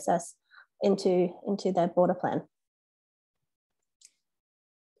creative process into their border plan.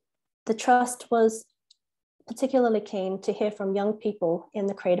 The trust was particularly keen to hear from young people in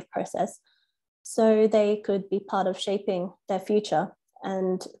the creative process so they could be part of shaping their future.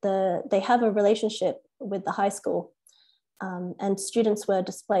 And they have a relationship with the high school, and students were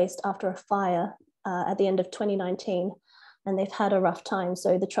displaced after a fire at the end of 2019, and they've had a rough time.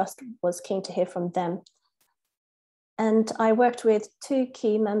 So the trust was keen to hear from them. And I worked with two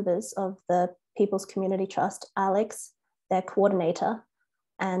key members of the Peebles Community Trust, Alex, their coordinator,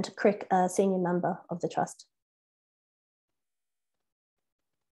 and Crick, a senior member of the trust.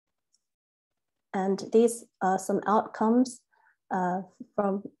 And these are some outcomes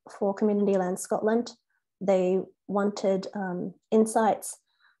for Community Land Scotland. They wanted insights,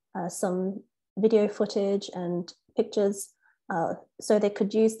 some video footage and pictures, so they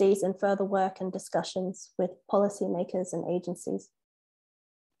could use these in further work and discussions with policymakers and agencies.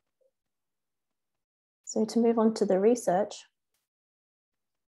 So to move on to the research,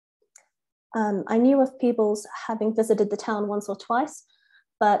 I knew of Peebles having visited the town once or twice,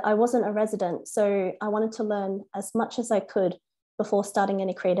 but I wasn't a resident, so I wanted to learn as much as I could before starting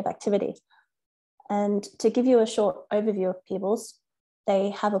any creative activity. And to give you a short overview of Peebles,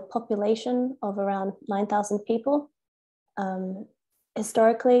 they have a population of around 9,000 people.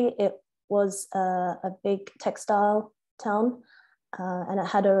 Historically, it was a big textile town, and it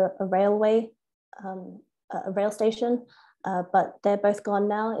had a railway, a rail station, but they're both gone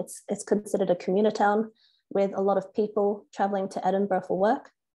now. It's considered a commuter town with a lot of people traveling to Edinburgh for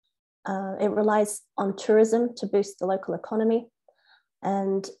work. It relies on tourism to boost the local economy.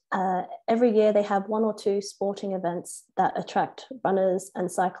 And every year they have one or two sporting events that attract runners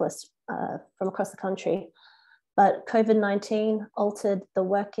and cyclists from across the country. But COVID-19 altered the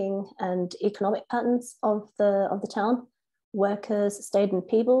working and economic patterns of the town. Workers stayed in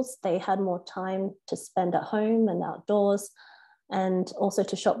Peebles. They had more time to spend at home and outdoors, and also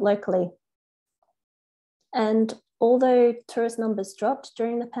to shop locally. And although tourist numbers dropped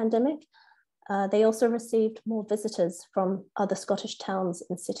during the pandemic, they also received more visitors from other Scottish towns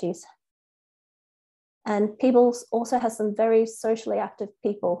and cities. And Peebles also has some very socially active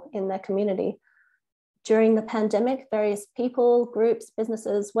people in their community. During the pandemic, various people, groups,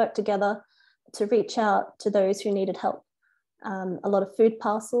 businesses worked together to reach out to those who needed help. A lot of food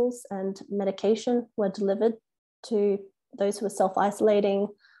parcels and medication were delivered to those who were self-isolating,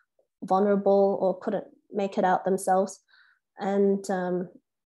 vulnerable, or couldn't make it out themselves. And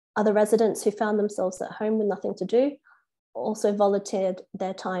other residents who found themselves at home with nothing to do also volunteered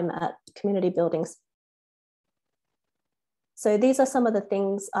their time at community buildings. So these are some of the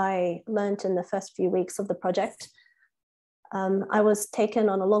things I learned in the first few weeks of the project. I was taken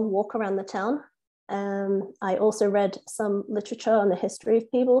on a long walk around the town. I also read some literature on the history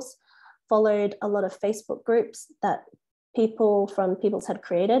of Peebles, followed a lot of Facebook groups that people from Peebles had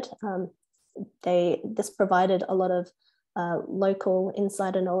created. This provided a lot of local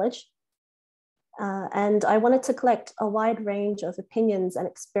insider knowledge. And I wanted to collect a wide range of opinions and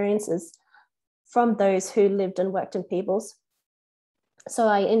experiences from those who lived and worked in Peebles. So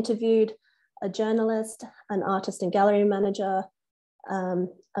I interviewed a journalist, an artist and gallery manager,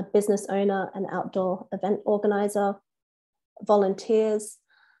 a business owner, an outdoor event organizer, volunteers,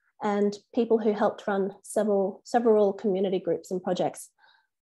 and people who helped run several community groups and projects.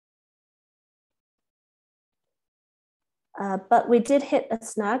 But we did hit a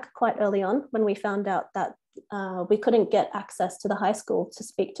snag quite early on when we found out that we couldn't get access to the high school to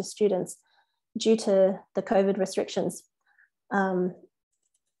speak to students due to the COVID restrictions.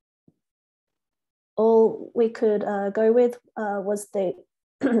 All we could go with was the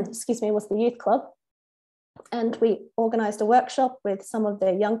was the youth club, and we organized a workshop with some of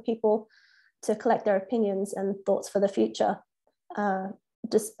the young people to collect their opinions and thoughts for the future.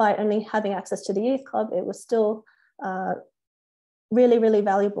 Despite only having access to the youth club, it was still really, really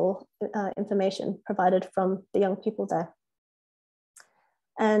valuable information provided from the young people there.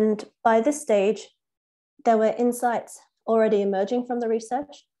 And by this stage, there were insights already emerging from the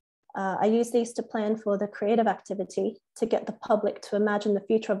research. I used these to plan for the creative activity to get the public to imagine the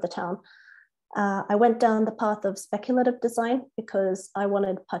future of the town. I went down the path of speculative design because I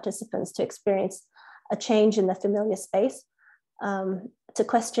wanted participants to experience a change in the familiar space, to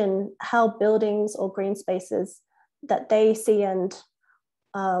question how buildings or green spaces that they see and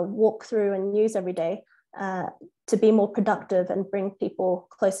walk through and use every day to be more productive and bring people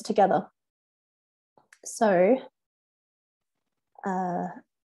closer together. So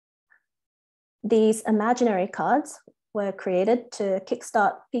these imaginary cards were created to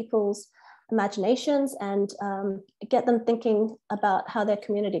kickstart people's imaginations and get them thinking about how their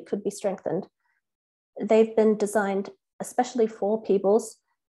community could be strengthened. They've been designed especially for Peebles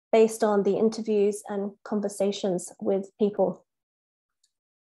based on the interviews and conversations with people.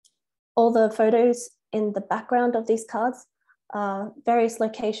 All the photos in the background of these cards are various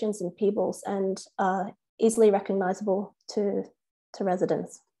locations in Peebles and are easily recognizable to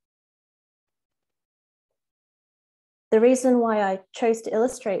residents. The reason why I chose to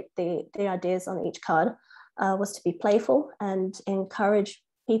illustrate the ideas on each card was to be playful and encourage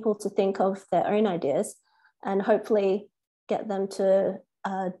people to think of their own ideas and hopefully get them to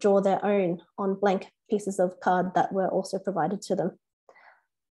draw their own on blank pieces of card that were also provided to them.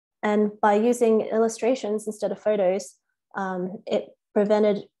 And by using illustrations instead of photos, it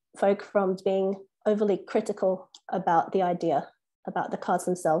prevented folk from being overly critical about the idea, about the cards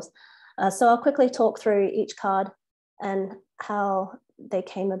themselves. So I'll quickly talk through each card and how they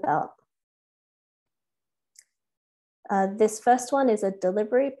came about. This first one is a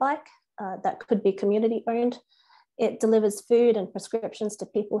delivery bike that could be community owned. It delivers food and prescriptions to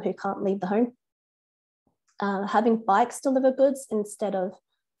people who can't leave the home. Having bikes deliver goods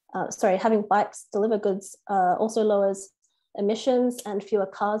having bikes deliver goods also lowers emissions and fewer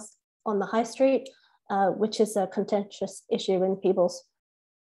cars on the high street, which is a contentious issue in Peebles.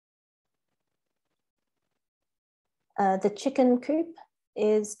 The chicken coop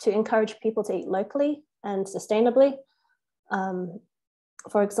is to encourage people to eat locally and sustainably.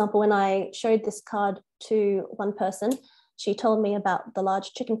 For example, when I showed this card to one person, she told me about the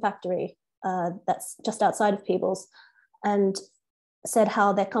large chicken factory that's just outside of Peebles, and said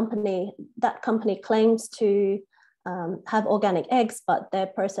how that company claims to have organic eggs, but their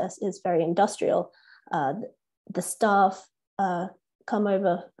process is very industrial. The staff come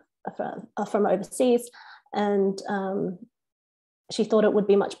over from overseas, and she thought it would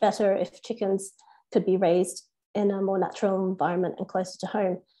be much better if chickens could be raised in a more natural environment and closer to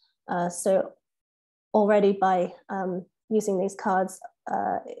home. So already by using these cards,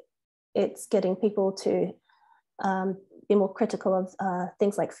 it's getting people to be more critical of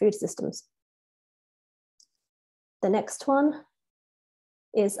things like food systems. The next one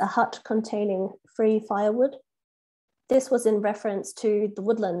is a hut containing free firewood. This was in reference to the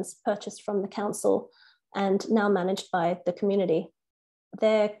woodlands purchased from the council and now managed by the community.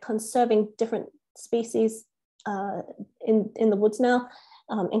 They're conserving different species in the woods now,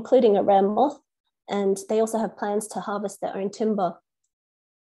 including a rare moth, and they also have plans to harvest their own timber.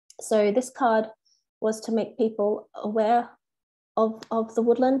 So this card was to make people aware of the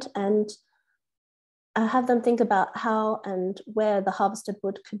woodland and have them think about how and where the harvested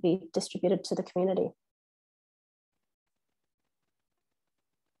wood could be distributed to the community.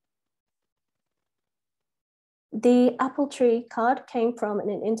 The apple tree card came from an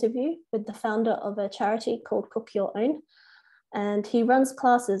interview with the founder of a charity called Cook Your Own, and he runs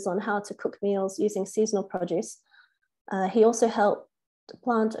classes on how to cook meals using seasonal produce. He also helped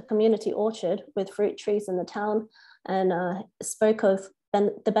plant a community orchard with fruit trees in the town and spoke of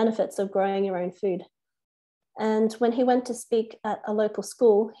the benefits of growing your own food. And when he went to speak at a local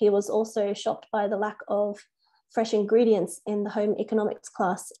school, he was also shocked by the lack of fresh ingredients in the home economics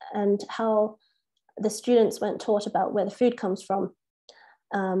class and how the students weren't taught about where the food comes from.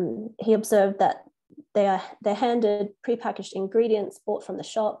 He observed that they're handed prepackaged ingredients bought from the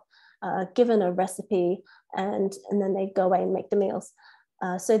shop, given a recipe, and then they go away and make the meals.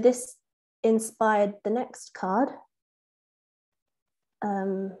 So this inspired the next card,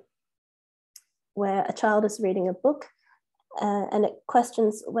 where a child is reading a book and it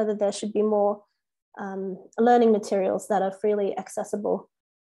questions whether there should be more learning materials that are freely accessible.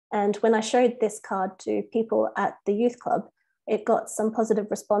 And when I showed this card to people at the youth club, it got some positive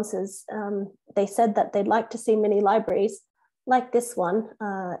responses. They said that they'd like to see mini libraries like this one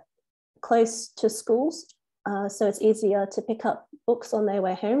close to schools, so it's easier to pick up books on their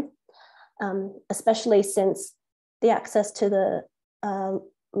way home, especially since the access to the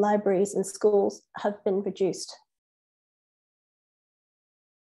libraries and schools have been reduced.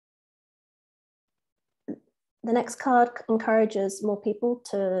 The next card encourages more people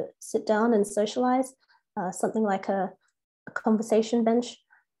to sit down and socialize, something like a conversation bench.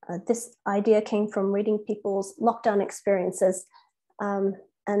 This idea came from reading people's lockdown experiences, and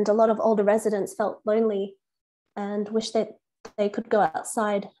a lot of older residents felt lonely and wished that they could go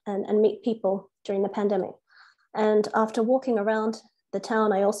outside and meet people during the pandemic. And after walking around the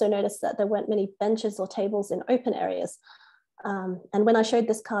town, I also noticed that there weren't many benches or tables in open areas. And when I showed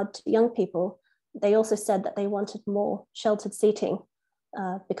this card to young people, they also said that they wanted more sheltered seating.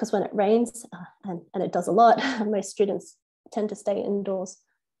 because when it rains, and it does a lot, most students tend to stay indoors.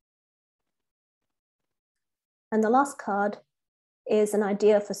 And the last card is an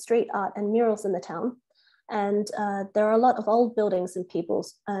idea for street art and murals in the town. And there are a lot of old buildings in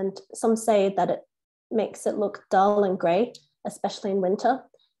Peebles, and some say that it makes it look dull and grey, especially in winter.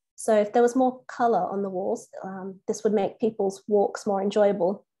 So if there was more colour on the walls, this would make people's walks more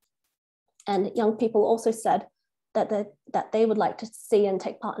enjoyable. And young people also said that they would like to see and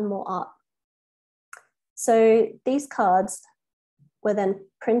take part in more art. So these cards were then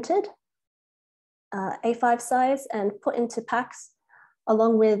printed, A5 size, and put into packs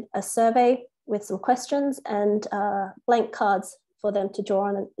along with a survey with some questions and blank cards for them to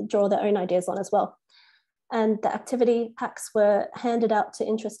draw their own ideas on as well. And the activity packs were handed out to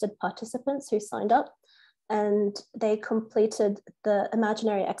interested participants who signed up, and they completed the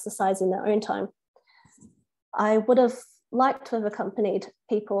imaginary exercise in their own time. I would have liked to have accompanied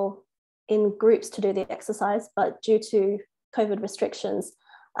people in groups to do the exercise, but due to COVID restrictions,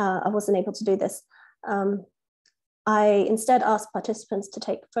 I wasn't able to do this. I instead asked participants to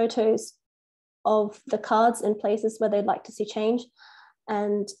take photos of the cards in places where they'd like to see change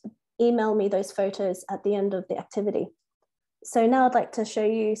and email me those photos at the end of the activity. So now I'd like to show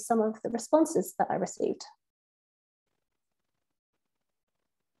you some of the responses that I received.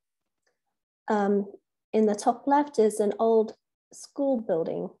 In the top left is an old school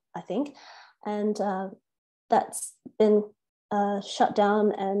building, I think, and that's been shut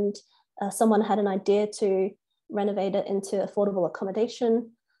down, and someone had an idea to renovate it into affordable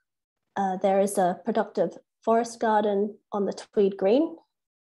accommodation. There is a productive forest garden on the Tweed Green,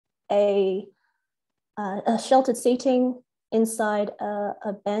 a sheltered seating inside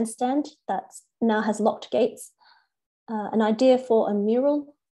a bandstand that now has locked gates, an idea for a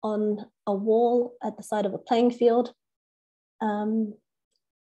mural on a wall at the side of a playing field,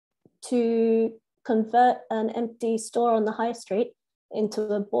 to convert an empty store on the high street into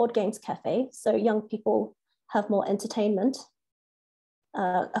a board games cafe so young people have more entertainment.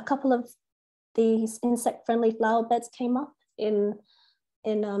 A couple of these insect-friendly flower beds came up in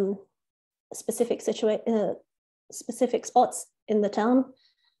specific spots in the town,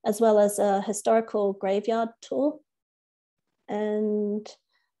 as well as a historical graveyard tour, and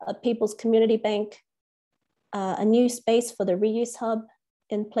a Peebles Community Bank, a new space for the reuse hub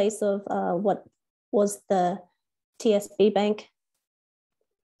in place of what was the TSB Bank,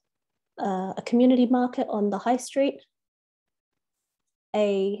 a community market on the high street,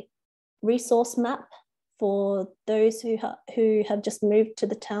 a resource map for those who have just moved to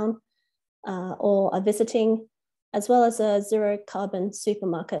the town or are visiting, as well as a zero carbon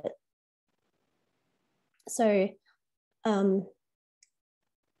supermarket. So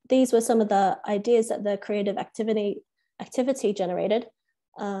these were some of the ideas that the creative activity generated.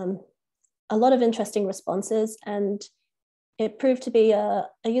 A lot of interesting responses, and it proved to be a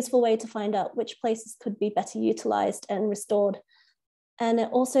useful way to find out which places could be better utilized and restored. And it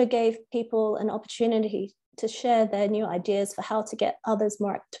also gave people an opportunity to share their new ideas for how to get others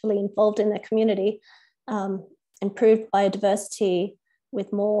more actively involved in their community, improve biodiversity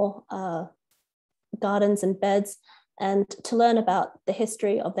with more gardens and beds, and to learn about the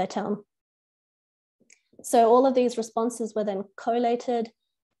history of their town. So all of these responses were then collated,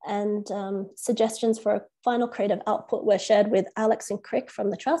 and suggestions for a final creative output were shared with Alex and Crick from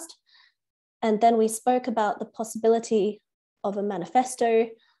the Trust. And then we spoke about the possibility of a manifesto,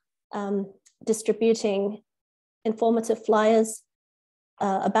 distributing informative flyers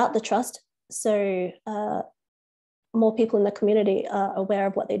about the Trust, so more people in the community are aware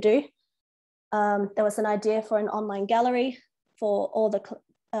of what they do. There was an idea for an online gallery for all the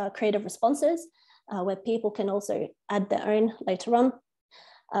creative responses, where people can also add their own later on.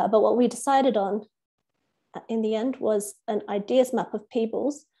 But what we decided on in the end was an ideas map of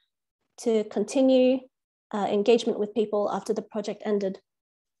Peebles to continue engagement with people after the project ended.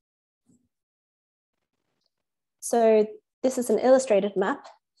 So this is an illustrated map.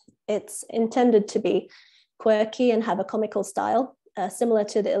 It's intended to be quirky and have a comical style, similar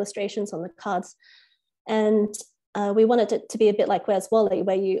to the illustrations on the cards. And we wanted it to be a bit like Where's Wally,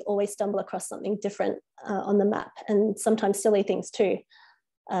 where you always stumble across something different on the map, and sometimes silly things too.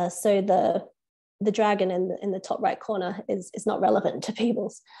 So the dragon in the top right corner is not relevant to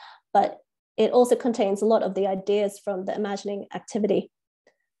Peebles, but it also contains a lot of the ideas from the imagining activity.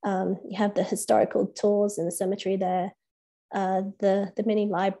 You have the historical tours in the cemetery there, the mini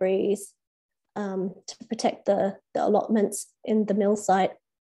libraries to protect the allotments in the mill site,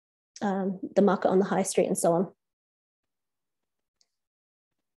 the market on the high street, and so on.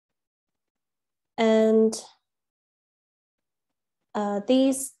 And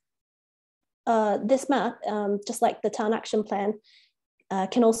This map, just like the town action plan,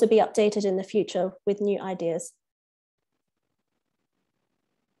 can also be updated in the future with new ideas.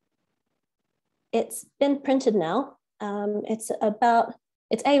 It's been printed now. It's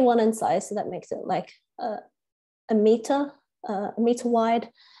A1 in size, so that makes it like a meter wide,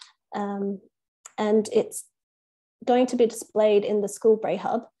 and it's going to be displayed in the school Bray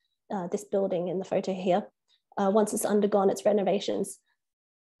Hub, this building in the photo here, once it's undergone its renovations.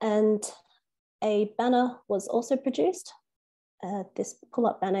 And a banner was also produced, this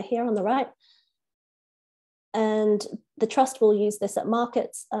pull-up banner here on the right. And the Trust will use this at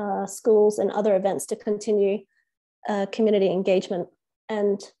markets, schools, and other events to continue community engagement.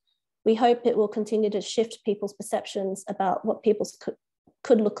 And we hope it will continue to shift people's perceptions about what Peebles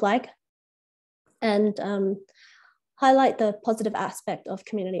could look like, and highlight the positive aspect of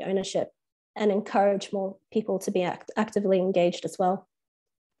community ownership and encourage more people to be actively engaged as well.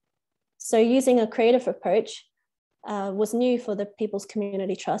 So using a creative approach was new for the Peebles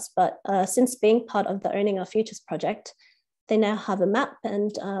Community Trust, but since being part of the Owning Our Futures project, they now have a map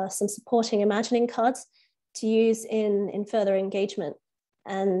and some supporting imagining cards to use in further engagement.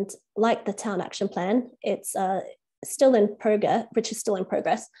 And like the town action plan, it's still in progress, which is still in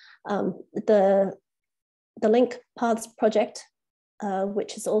progress. The Link Paths project,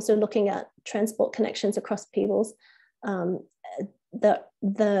 which is also looking at transport connections across Peebles, the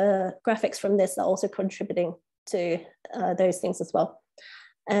graphics from this are also contributing to those things as well.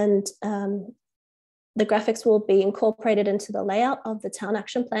 And the graphics will be incorporated into the layout of the town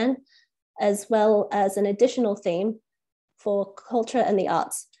action plan, as well as an additional theme for culture and the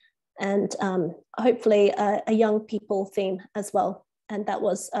arts, and hopefully a young people theme as well. And that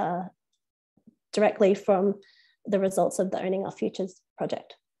was directly from the results of the Owning Our Futures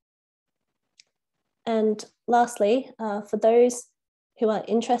project. And lastly, for those who are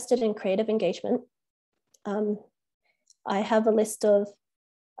interested in creative engagement, I have a list of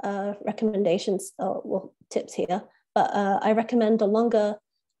recommendations, well, tips here, but I recommend a longer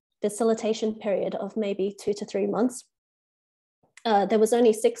facilitation period of maybe 2 to 3 months. There was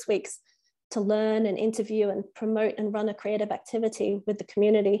only 6 weeks to learn and interview and promote and run a creative activity with the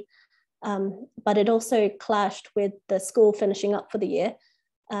community. But it also clashed with the school finishing up for the year,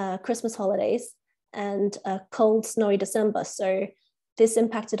 Christmas holidays, and a cold, snowy December. So this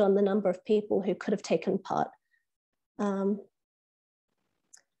impacted on the number of people who could have taken part. And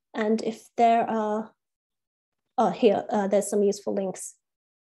if there are, there's some useful links.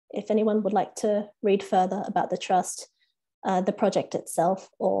 If anyone would like to read further about the Trust, the project itself,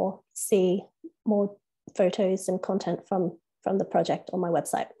 or see more photos and content from the project on my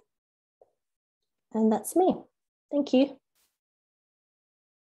website. And that's me. Thank you.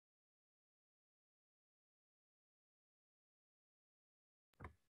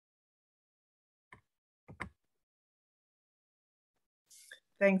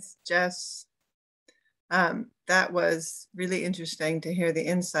 Thanks, Jess. That was really interesting to hear the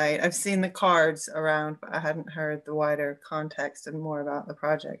insight. I've seen the cards around, but I hadn't heard the wider context and more about the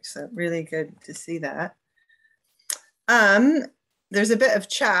project. So really good to see that. There's a bit of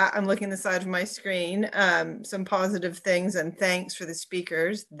chat. I'm looking at the side of my screen, some positive things, and thanks for the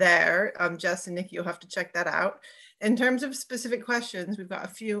speakers there. Jess and Nikki, you'll have to check that out. In terms of specific questions, we've got a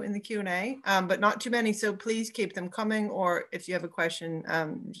few in the Q&A, but not too many. So please keep them coming, or if you have a question,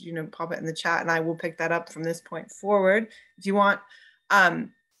 pop it in the chat and I will pick that up from this point forward. If you want,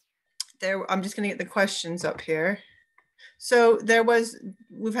 I'm just gonna get the questions up here. So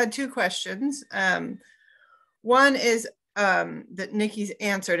we've had 2 questions. One is that Nikki's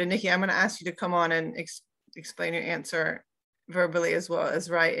answered, and Nikki, I'm going to ask you to come on and explain your answer verbally as well as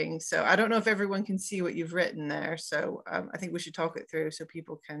writing. So I don't know if everyone can see what you've written there. So I think we should talk it through so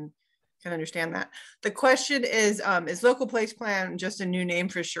people can understand that. The question is local place plan just a new name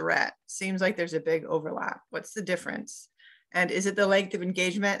for charrette? Seems like there's a big overlap. What's the difference? And is it the length of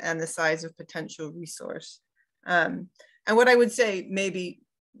engagement and the size of potential resource? And what I would say, maybe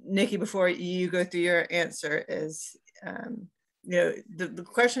Nikki, before you go through your answer, is the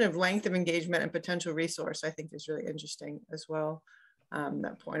question of length of engagement and potential resource, I think, is really interesting as well.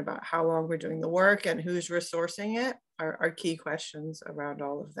 That point about how long we're doing the work and who's resourcing it are key questions around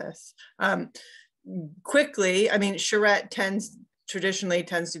all of this. Quickly, I mean, charrette traditionally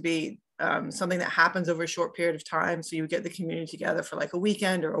tends to be something that happens over a short period of time. So you get the community together for like a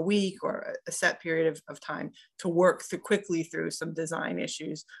weekend or a week or a set period of time to work quickly through some design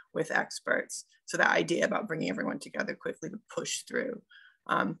issues with experts. So that idea about bringing everyone together quickly to push through.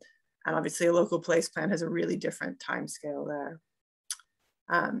 And obviously a local place plan has a really different time scale there.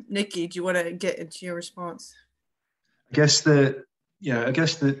 Nikki, do you want to get into your response? I guess the yeah, I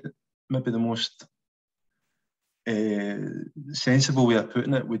guess maybe the most sensible way of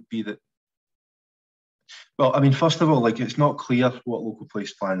putting it would be that, well, I mean, first of all, like, it's not clear what local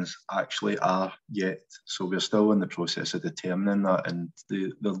place plans actually are yet. So we're still in the process of determining that, and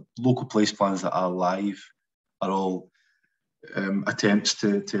the local place plans that are live are all attempts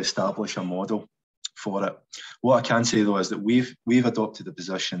to establish a model for it. What I can say though is that we've adopted the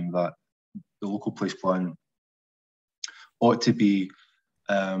position that the local place plan ought to be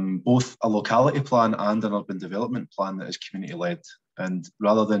both a locality plan and an urban development plan that is community led. And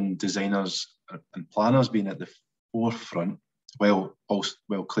rather than designers and planners being at the forefront, well,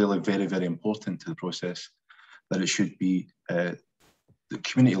 clearly very, very important to the process, that it should be the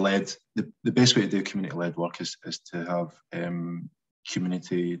community led. The best way to do community led work is to have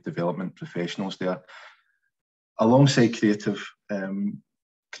community development professionals there, alongside creative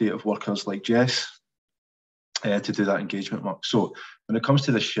workers like Jess, to do that engagement work. So when it comes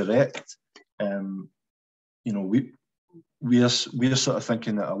to the charrette, you know, we're sort of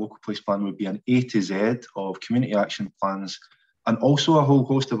thinking that a local place plan would be an A to Z of community action plans, and also a whole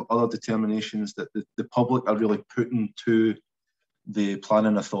host of other determinations that the public are really putting to the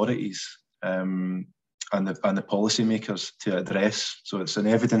planning authorities and the policymakers to address. So it's an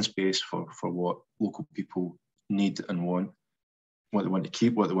evidence base for what local people need and want, what they want to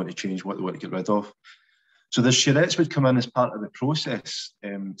keep, what they want to change, what they want to get rid of. So the charrettes would come in as part of the process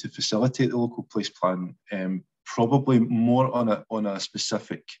to facilitate the local place plan, probably more on a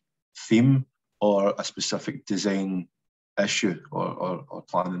specific theme or a specific design issue or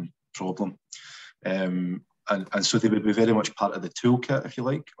planning problem. And so they would be very much part of the toolkit, if you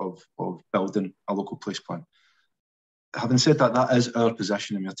like, of building a local place plan. Having said that, that is our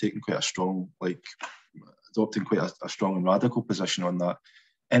position, and we're taking quite a strong, like, adopting quite a strong and radical position on that.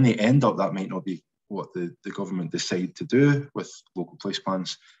 In the end up, that might not be what the government decide to do with local place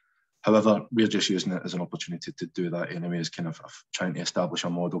plans. However, we're just using it as an opportunity to do that anyway, as kind of trying to establish a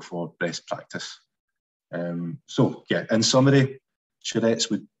model for best practice. So yeah, in summary, charrettes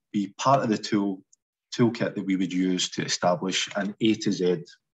would be part of the toolkit that we would use to establish an A to Z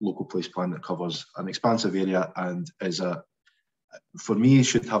local place plan that covers an expansive area and is for me,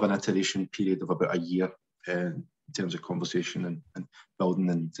 should have an iteration period of about a year in terms of conversation and building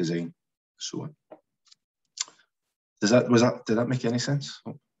and design, so on. Did that make any sense?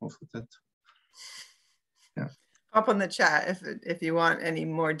 Hopefully it did. Yeah. Pop on the chat if you want any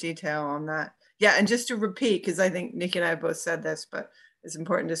more detail on that. Yeah, and just to repeat, because I think Nikki and I both said this, but it's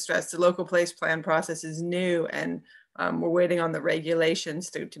important to stress the local place plan process is new, and we're waiting on the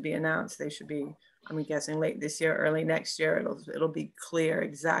regulations to be announced. They should be, I'm guessing, late this year, early next year. It'll be clear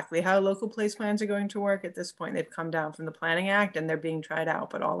exactly how local place plans are going to work. At this point, they've come down from the Planning Act and they're being tried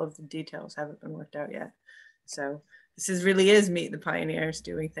out, but all of the details haven't been worked out yet. So this really is Meet the Pioneers,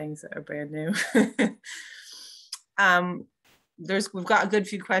 doing things that are brand new. We've got a good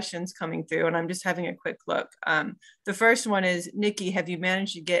few questions coming through, and I'm just having a quick look. The first one is, Nikki, have you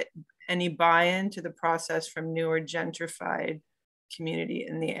managed to get any buy-in to the process from newer gentrified community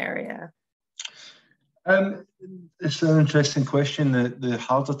in the area? It's an interesting question. The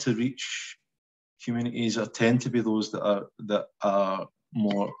harder to reach communities tend to be those that are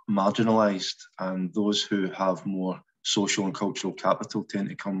more marginalised, and those who have more social and cultural capital tend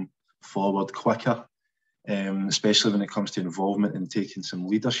to come forward quicker, especially when it comes to involvement and taking some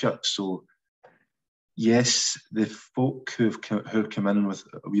leadership. So yes, the folk who come in with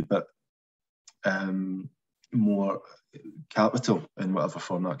a wee bit more capital in whatever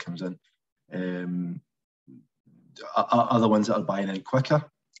form that comes in are the ones that are buying in quicker,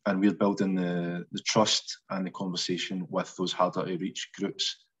 and we're building the trust and the conversation with those harder to reach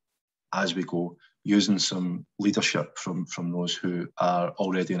groups as we go, using some leadership from those who are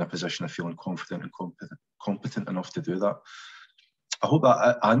already in a position of feeling confident and competent enough to do that. I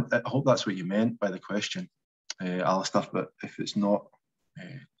hope that's what you meant by the question, Alistair, but if it's not,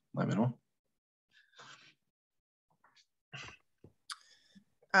 let me know.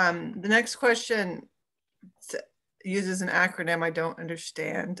 The next question uses an acronym I don't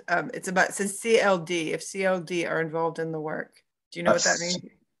understand. It says CLD. If CLD are involved in the work, do you know what that means?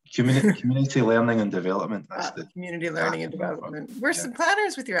 Community learning and development. That's the community learning and development. Worse than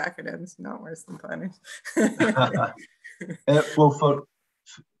planners with your acronyms, not worse than planners. Well, for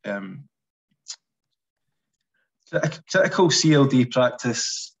critical CLD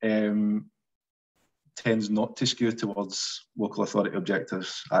practice tends not to skew towards local authority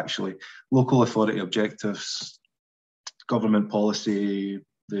objectives, actually. Local authority objectives, government policy,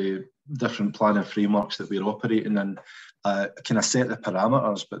 the different planning frameworks that we're operating in, kind of set the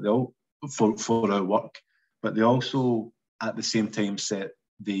parameters, but they all for our work, but they also at the same time set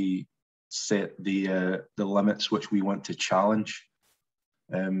the limits which we want to challenge.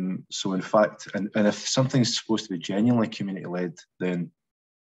 So in fact, and if something's supposed to be genuinely community-led, then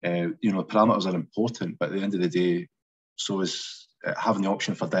you know, the parameters are important, but at the end of the day, so is having the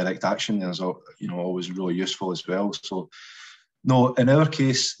option for direct action is, you know, always really useful as well. So no, in our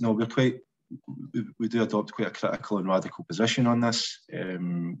case, no, we do adopt quite a critical and radical position on this.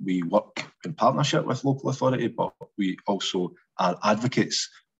 We work in partnership with local authority, but we also are advocates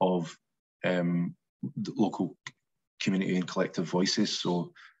of local community and collective voices.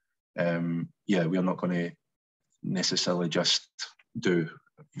 So yeah, we are not going to necessarily just do,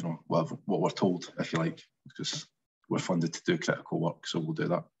 you know, what we're told, if you like, because we're funded to do critical work, so we'll do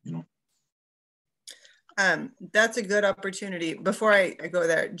that, you know. That's a good opportunity. Before I go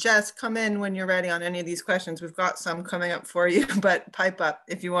there, Jess, come in when you're ready on any of these questions. We've got some coming up for you, but pipe up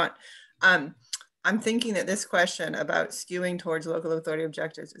if you want. I'm thinking that this question about skewing towards local authority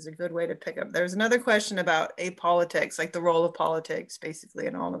objectives is a good way to pick up. There's another question about apolitics, like the role of politics basically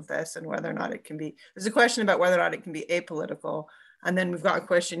in all of this, and whether or not it can be, there's a question about whether or not it can be apolitical. And then we've got a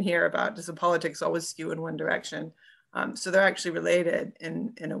question here about, does the politics always skew in one direction? So they're actually related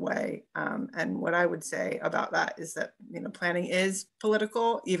in a way. And what I would say about that is that, you know, planning is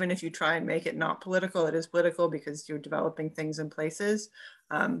political. Even if you try and make it not political, it is political because you're developing things in places.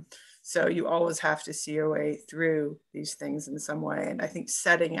 So you always have to see your way through these things in some way. And I think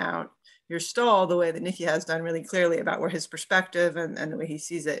setting out your stall the way that Nicky has done really clearly about where his perspective and the way he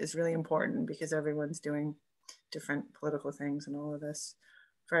sees it is really important, because everyone's doing different political things and all of this.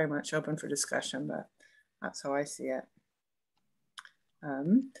 Very much open for discussion, but that's how I see it.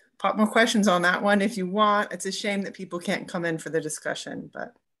 Pop more questions on that one if you want. It's a shame that people can't come in for the discussion,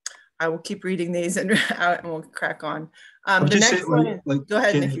 but I will keep reading these and out, and we'll crack on. The next one, go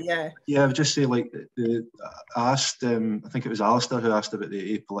ahead, Nicky. Yeah, I would just say, like, I asked, I think it was Alistair who asked about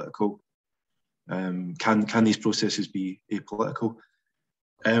the apolitical. Can these processes be apolitical?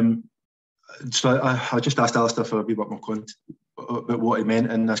 So I just asked Alistair for a wee bit more context about what he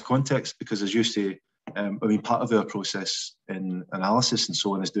meant in this context, because as you say, I mean, part of our process in analysis and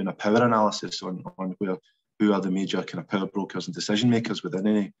so on is doing a power analysis on who are the major kind of power brokers and decision makers within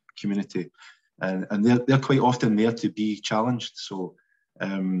any community, and they're quite often there to be challenged. So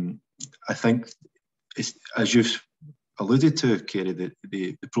I think it's, as you've alluded to, Kerry,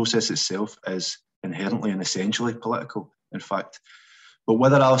 the process itself is inherently and essentially political, in fact. But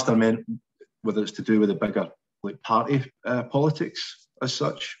whether Alistair meant whether it's to do with the bigger, like, party politics as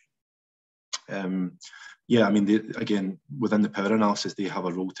such, yeah, I mean, again, within the power analysis, they have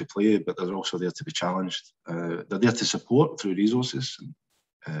a role to play, but they're also there to be challenged. They're there to support through resources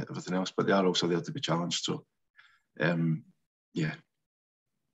and everything else, but they are also there to be challenged. So, yeah.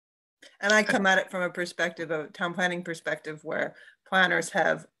 And I come at it from a perspective of town planning perspective, where planners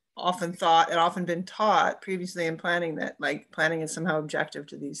have often thought and often been taught previously in planning that, like, planning is somehow objective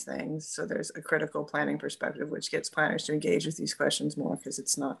to these things. So there's a critical planning perspective, which gets planners to engage with these questions more, because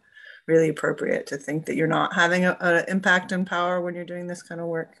it's not really appropriate to think that you're not having an impact and power when you're doing this kind of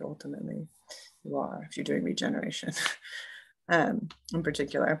work. Ultimately, you are, if you're doing regeneration in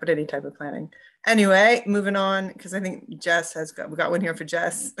particular, but any type of planning. Anyway, moving on, because I think Jess we got one here for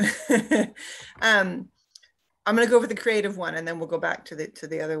Jess. I'm going to go with the creative one, and then we'll go back to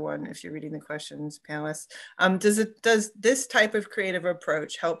the other one if you're reading the questions, panelists. Does this type of creative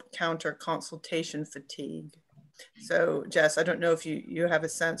approach help counter consultation fatigue? So, Jess, I don't know if you have a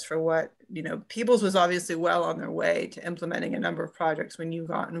sense for what, you know, Peebles was obviously well on their way to implementing a number of projects when you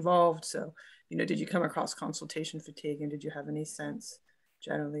got involved. So, you know, did you come across consultation fatigue, and did you have any sense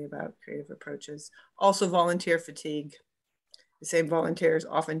generally about creative approaches? Also, volunteer fatigue. The same volunteers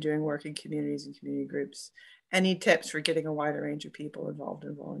often doing work in communities and community groups. Any tips for getting a wider range of people involved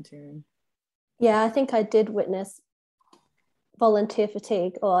in volunteering? Yeah, I think I did witness volunteer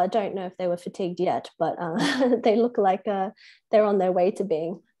fatigue, or I don't know if they were fatigued yet, but they look like they're on their way to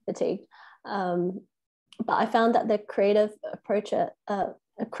being fatigued. But I found that the creative approach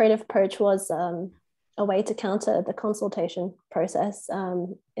was a way to counter the consultation process.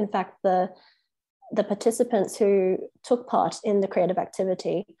 In fact, the participants who took part in the creative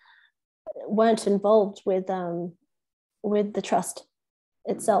activity weren't involved with the trust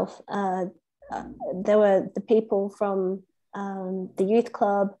itself. There were the people from the youth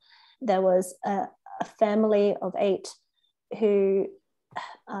club. There was a family of 8 who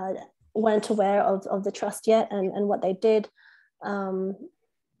weren't aware of the trust yet and what they did. There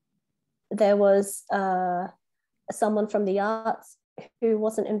was someone from the arts who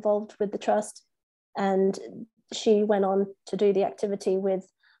wasn't involved with the trust, and she went on to do the activity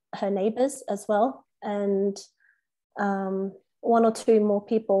with her neighbours as well. And one or two more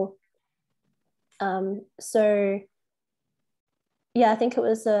people. So yeah, I think it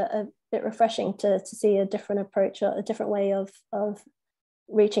was a bit refreshing to see a different approach, a different way of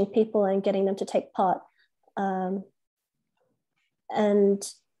reaching people and getting them to take part. And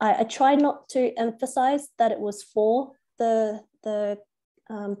I tried not to emphasize that it was for the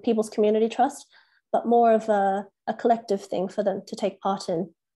Peebles Community Trust, but more of a collective thing for them to take part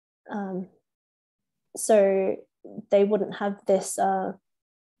in. So they wouldn't have this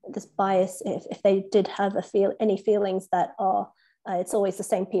this bias if they did have any feelings that it's always the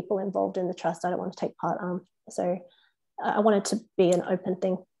same people involved in the trust, I don't want to take part. So I wanted to be an open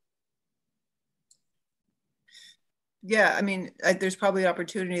thing. Yeah, I mean, there's probably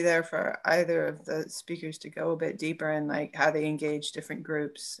opportunity there for either of the speakers to go a bit deeper in like how they engage different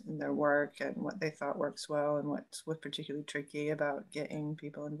groups in their work and what they thought works well and what's particularly tricky about getting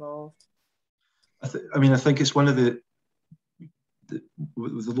people involved. I mean, I think it's one of the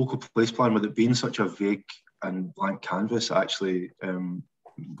local place plan, with it being such a vague and blank canvas, actually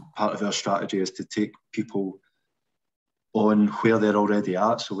part of our strategy is to take people on where they're already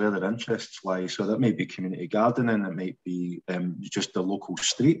at, so where their interests lie. So that might be community gardening, it might be just the local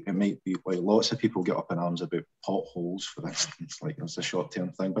street, it might be like lots of people get up in arms about potholes, for instance, like it's a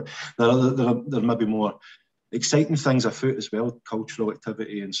short-term thing, but there may be more exciting things afoot as well, cultural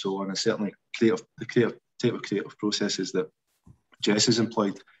activity and so on, and certainly the creative processes that Jess has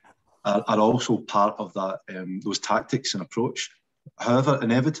employed are also part of that, those tactics and approach. However,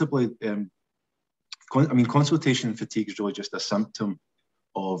 inevitably, consultation fatigue is really just a symptom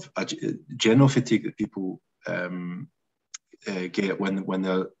of a general fatigue that people get when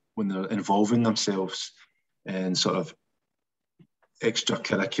they're involving themselves in sort of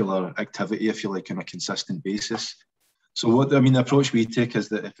extracurricular activity, if you like, on a consistent basis. So the approach we take is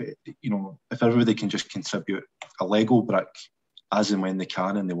that if everybody can just contribute a Lego brick as and when they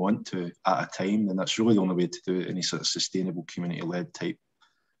can and they want to at a time, then that's really the only way to do any sort of sustainable community-led type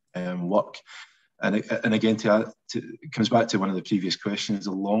work. And again, it comes back to one of the previous questions,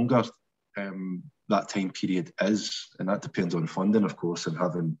 the longer that time period is, and that depends on funding, of course, and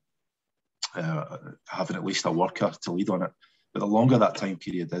having at least a worker to lead on it. But the longer that time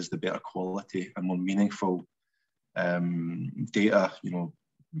period is, the better quality and more meaningful data, more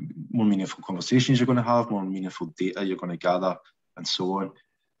meaningful conversations you're going to have, more meaningful data you're going to gather, and so on.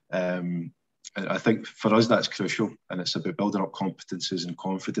 And I think for us that's crucial, and it's about building up competences and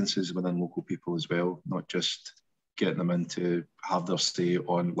confidences within local people as well, not just getting them in to have their say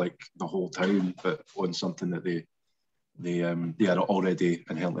on like the whole town, but on something that they are already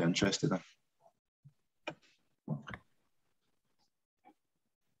inherently interested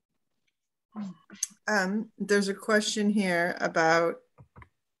in. There's a question here about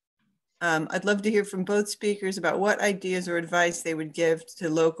I'd love to hear from both speakers about what ideas or advice they would give to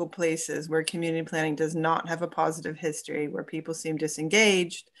local places where community planning does not have a positive history, where people seem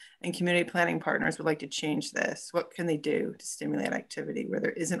disengaged and community planning partners would like to change this. What can they do to stimulate activity where there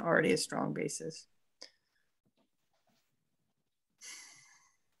isn't already a strong basis?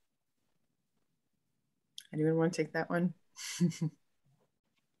 Anyone want to take that one? I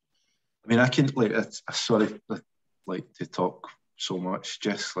mean, I can, like, sorry, like to talk so much,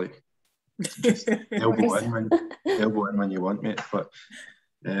 just like, just elbow in when you want, mate. But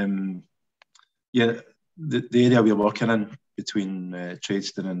yeah, the area we're working in between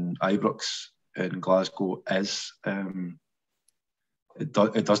Tradeston and Ibrox in Glasgow is it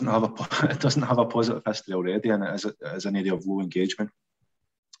doesn't have a positive history already, and it is an area of low engagement.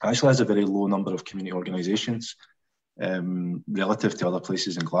 It actually has a very low number of community organisations relative to other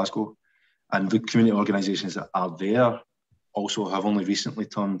places in Glasgow, and the community organisations that are there also have only recently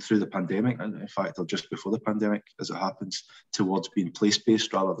turned through the pandemic, and in fact or just before the pandemic as it happens, towards being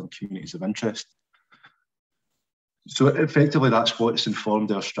place-based rather than communities of interest. So effectively that's what's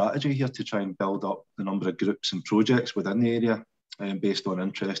informed our strategy here, to try and build up the number of groups and projects within the area based on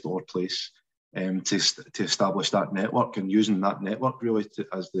interest or place, to establish that network, and using that network really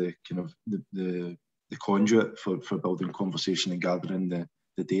as the kind of the conduit for building conversation and gathering the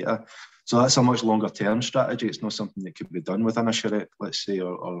data. So that's a much longer term strategy. It's not something that could be done within a charrette, let's say,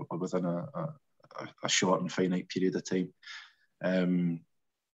 or within a short and finite period of time.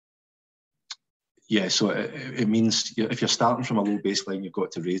 Yeah, so it means if you're starting from a low baseline, you've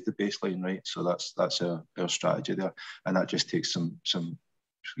got to raise the baseline, right? So that's our strategy there, and that just takes some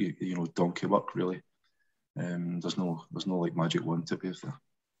donkey work really. There's no like magic wand to be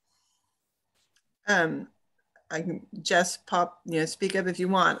there. I can just speak up if you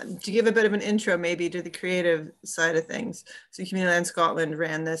want. To give a bit of an intro maybe to the creative side of things. So Community Land Scotland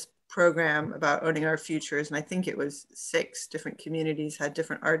ran this program about owning our futures, and I think it was 6 different communities had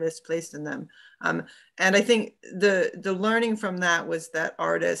different artists placed in them. And I think the learning from that was that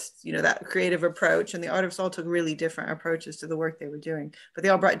artists, you know, that creative approach, and the artists all took really different approaches to the work they were doing, but they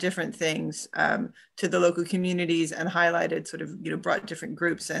all brought different things to the local communities and highlighted sort of, you know, brought different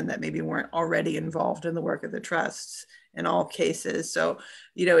groups in that maybe weren't already involved in the work of the trusts in all cases. So,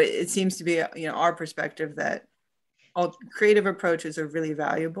 you know, it seems to be, you know, our perspective that all creative approaches are really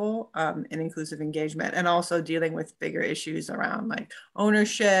valuable in inclusive engagement, and also dealing with bigger issues around like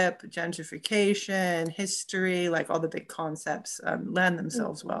ownership, gentrification, history, like all the big concepts lend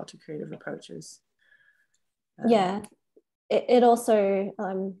themselves well to creative approaches. Yeah, it also,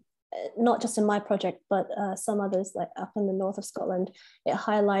 not just in my project, but some others like up in the north of Scotland, it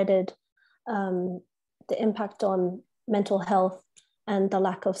highlighted the impact on mental health and the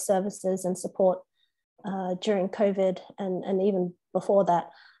lack of services and support during COVID and even before that.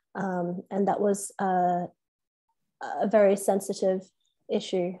 And that was a very sensitive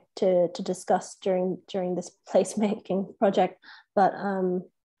issue to discuss during this placemaking project. But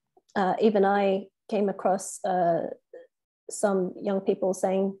even I came across some young people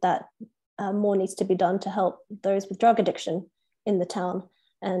saying that more needs to be done to help those with drug addiction in the town.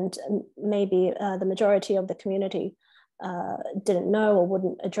 And maybe the majority of the community didn't know or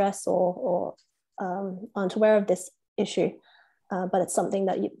wouldn't address or aren't aware of this issue, but it's something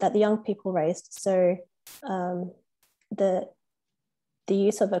that the young people raised. So the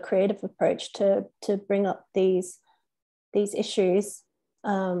use of a creative approach to bring up these issues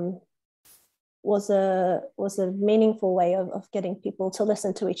was a meaningful way of getting people to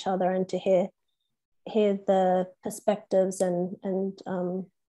listen to each other and to hear the perspectives and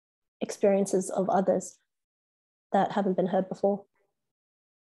experiences of others that haven't been heard before.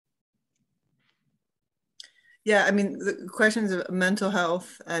 Yeah, I mean, the questions of mental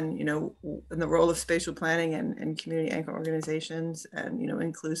health and, you know, and the role of spatial planning and community anchor organizations and, you know,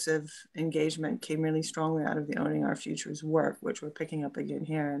 inclusive engagement came really strongly out of the Owning Our Futures work, which we're picking up again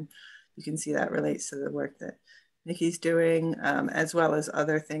here. And you can see that relates to the work that Nikki's doing, as well as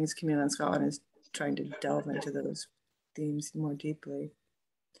other things Community Land Scotland is trying to delve into those themes more deeply.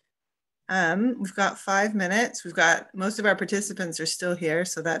 We've got 5 minutes. We've got, most of our participants are still here,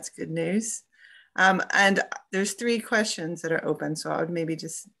 so that's good news. And there's 3 questions that are open, so I would maybe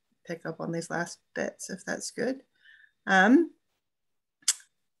just pick up on these last bits if that's good.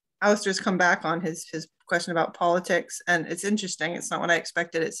 Alistair's come back on his question about politics, and it's interesting. It's not what I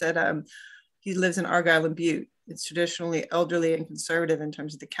expected. It said he lives in Argyll and Bute. It's traditionally elderly and conservative in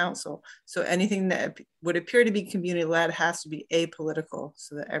terms of the council. So anything that would appear to be community-led has to be apolitical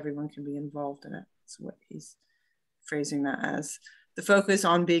so that everyone can be involved in it. That's what he's phrasing that as. The focus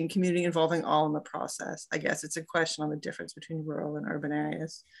on being community involving all in the process. I guess it's a question on the difference between rural and urban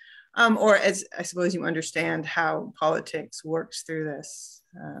areas. Or as I suppose you understand how politics works through this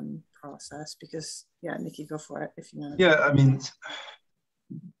process, because yeah, Nikki, go for it if you want to. Yeah, I mean,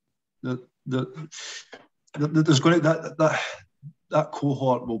 there's going to, that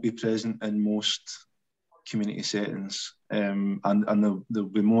cohort will be present in most community settings, and there'll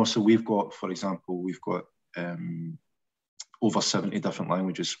be more. So we've got, for example, we've got over 70 different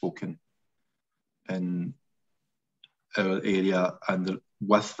languages spoken in our area, and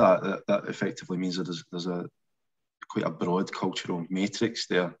with that effectively means that there's quite a broad cultural matrix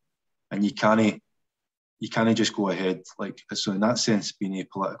there, and you can't just go ahead like so. In that sense, being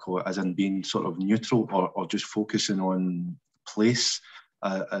apolitical, as in being sort of neutral or just focusing on place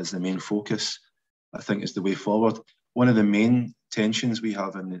as the main focus, I think is the way forward. One of the main tensions we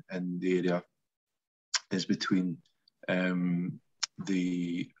have in the area is between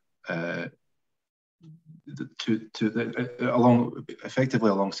effectively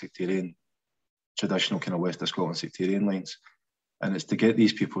along sectarian, traditional kind of West of Scotland sectarian lines, and it's to get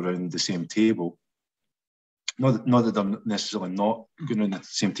these people around the same table. Not that they're necessarily not going around the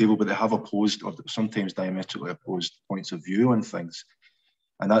same table, but they have opposed or sometimes diametrically opposed points of view on things,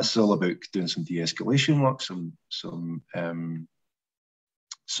 and that's all about doing some de-escalation work, some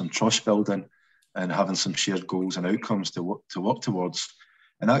trust building, and having some shared goals and outcomes to work towards.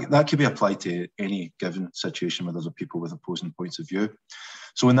 And that could be applied to any given situation where there's people with opposing points of view.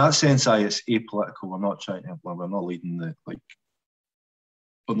 So in that sense, it's apolitical. We're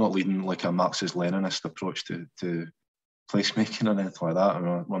not leading like a Marxist-Leninist approach to placemaking or anything like that.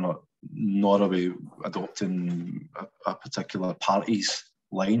 Nor are we adopting a particular party's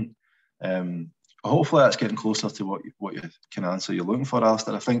line. Hopefully that's getting closer to what you can answer you're looking for,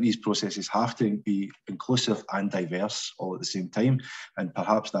 Alistair. I think these processes have to be inclusive and diverse all at the same time, and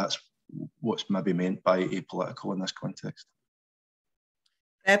perhaps that's what's maybe meant by apolitical in this context.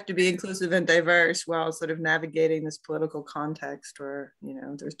 They have to be inclusive and diverse while sort of navigating this political context where, you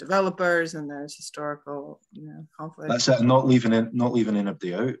know, there's developers and there's historical, you know, conflict. That's it, and not leaving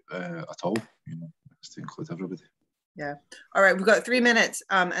anybody out at all. You know, just to include everybody. Yeah. All right, we've got 3 minutes,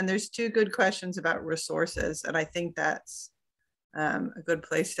 and there's 2 good questions about resources, and I think that's a good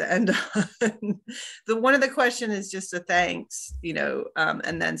place to end on. One of the question is just a thanks, you know,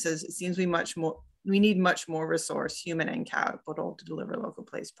 and then says it seems we need much more resource, human and capital, to deliver local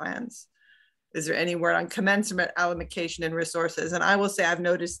place plans. Is there any word on commensurate allocation and resources? And I will say I've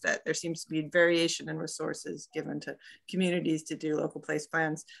noticed that there seems to be variation in resources given to communities to do local place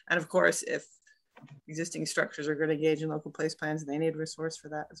plans. And of course, if existing structures are going to engage in local place plans, they need resource for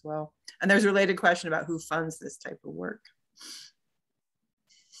that as well. And there's a related question about who funds this type of work.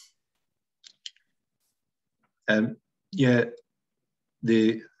 Yeah,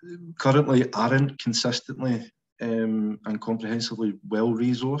 they currently aren't consistently and comprehensively well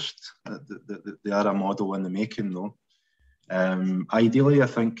resourced. They are a model in the making, though. Ideally, I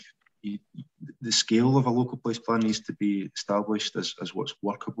think the scale of a local place plan needs to be established as what's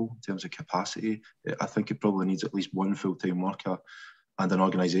workable in terms of capacity. I think it probably needs at least 1 full-time worker and an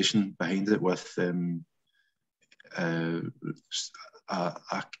organisation behind it with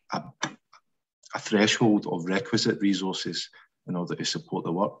a threshold of requisite resources in order to support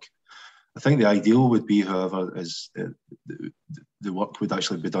the work. I think the ideal would be, however, is the work would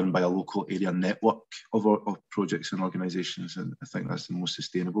actually be done by a local area network of projects and organisations, and I think that's the most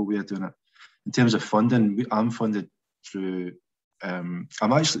sustainable way of doing it. In terms of funding, I'm funded through, I'm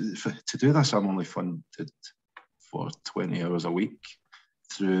actually, to do this, I'm only funded for 20 hours a week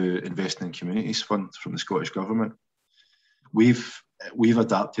through Investing in Communities Fund from the Scottish Government. We've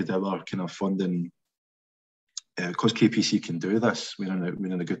adapted our kind of funding because KPC can do this. We're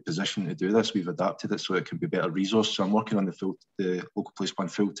in a good position to do this. We've adapted it so it can be better resourced. So I'm working on the local place plan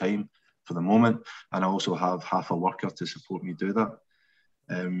full time for the moment, and I also have half a worker to support me do that.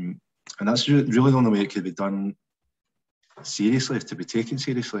 And that's really the only way it could be done seriously, to be taken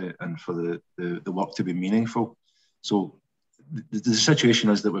seriously, and for the work to be meaningful. So the situation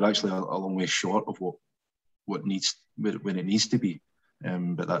is that we're actually a long way short of what needs when it needs to be.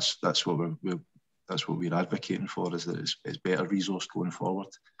 But that's what we're advocating for, is that it's better resource going forward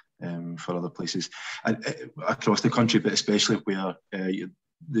for other places and across the country, but especially where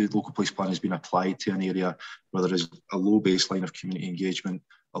the local place plan has been applied to an area where there is a low baseline of community engagement,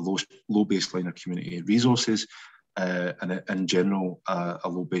 a low baseline of community resources, and in general a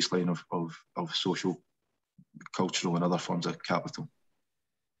low baseline of social, cultural and other forms of capital.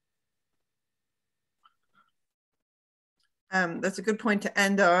 That's a good point to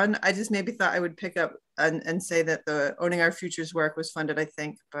end on. I just maybe thought I would pick up and say that the Owning Our Futures work was funded, I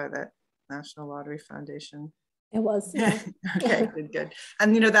think, by the National Lottery Foundation. It was. Yeah. Okay, good.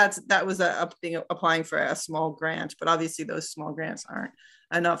 And you know, that was applying for a small grant, but obviously those small grants aren't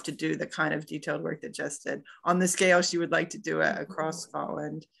enough to do the kind of detailed work that Jess did on the scale she would like to do it across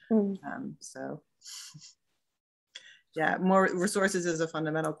Scotland. So yeah, more resources is a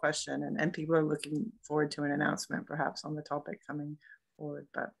fundamental question, and people are looking forward to an announcement perhaps on the topic coming forward,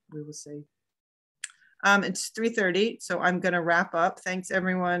 but we will see. It's 3:30, so I'm going to wrap up. Thanks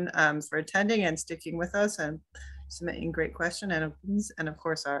everyone for attending and sticking with us and submitting great questions, and of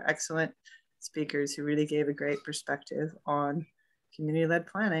course our excellent speakers who really gave a great perspective on community-led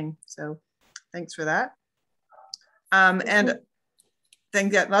planning. So thanks for that. And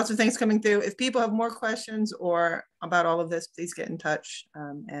lots of things coming through. If people have more questions or about all of this, please get in touch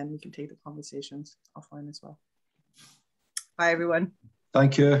and we can take the conversations offline as well. Bye everyone.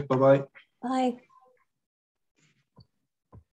 Thank you. Bye-bye. Bye.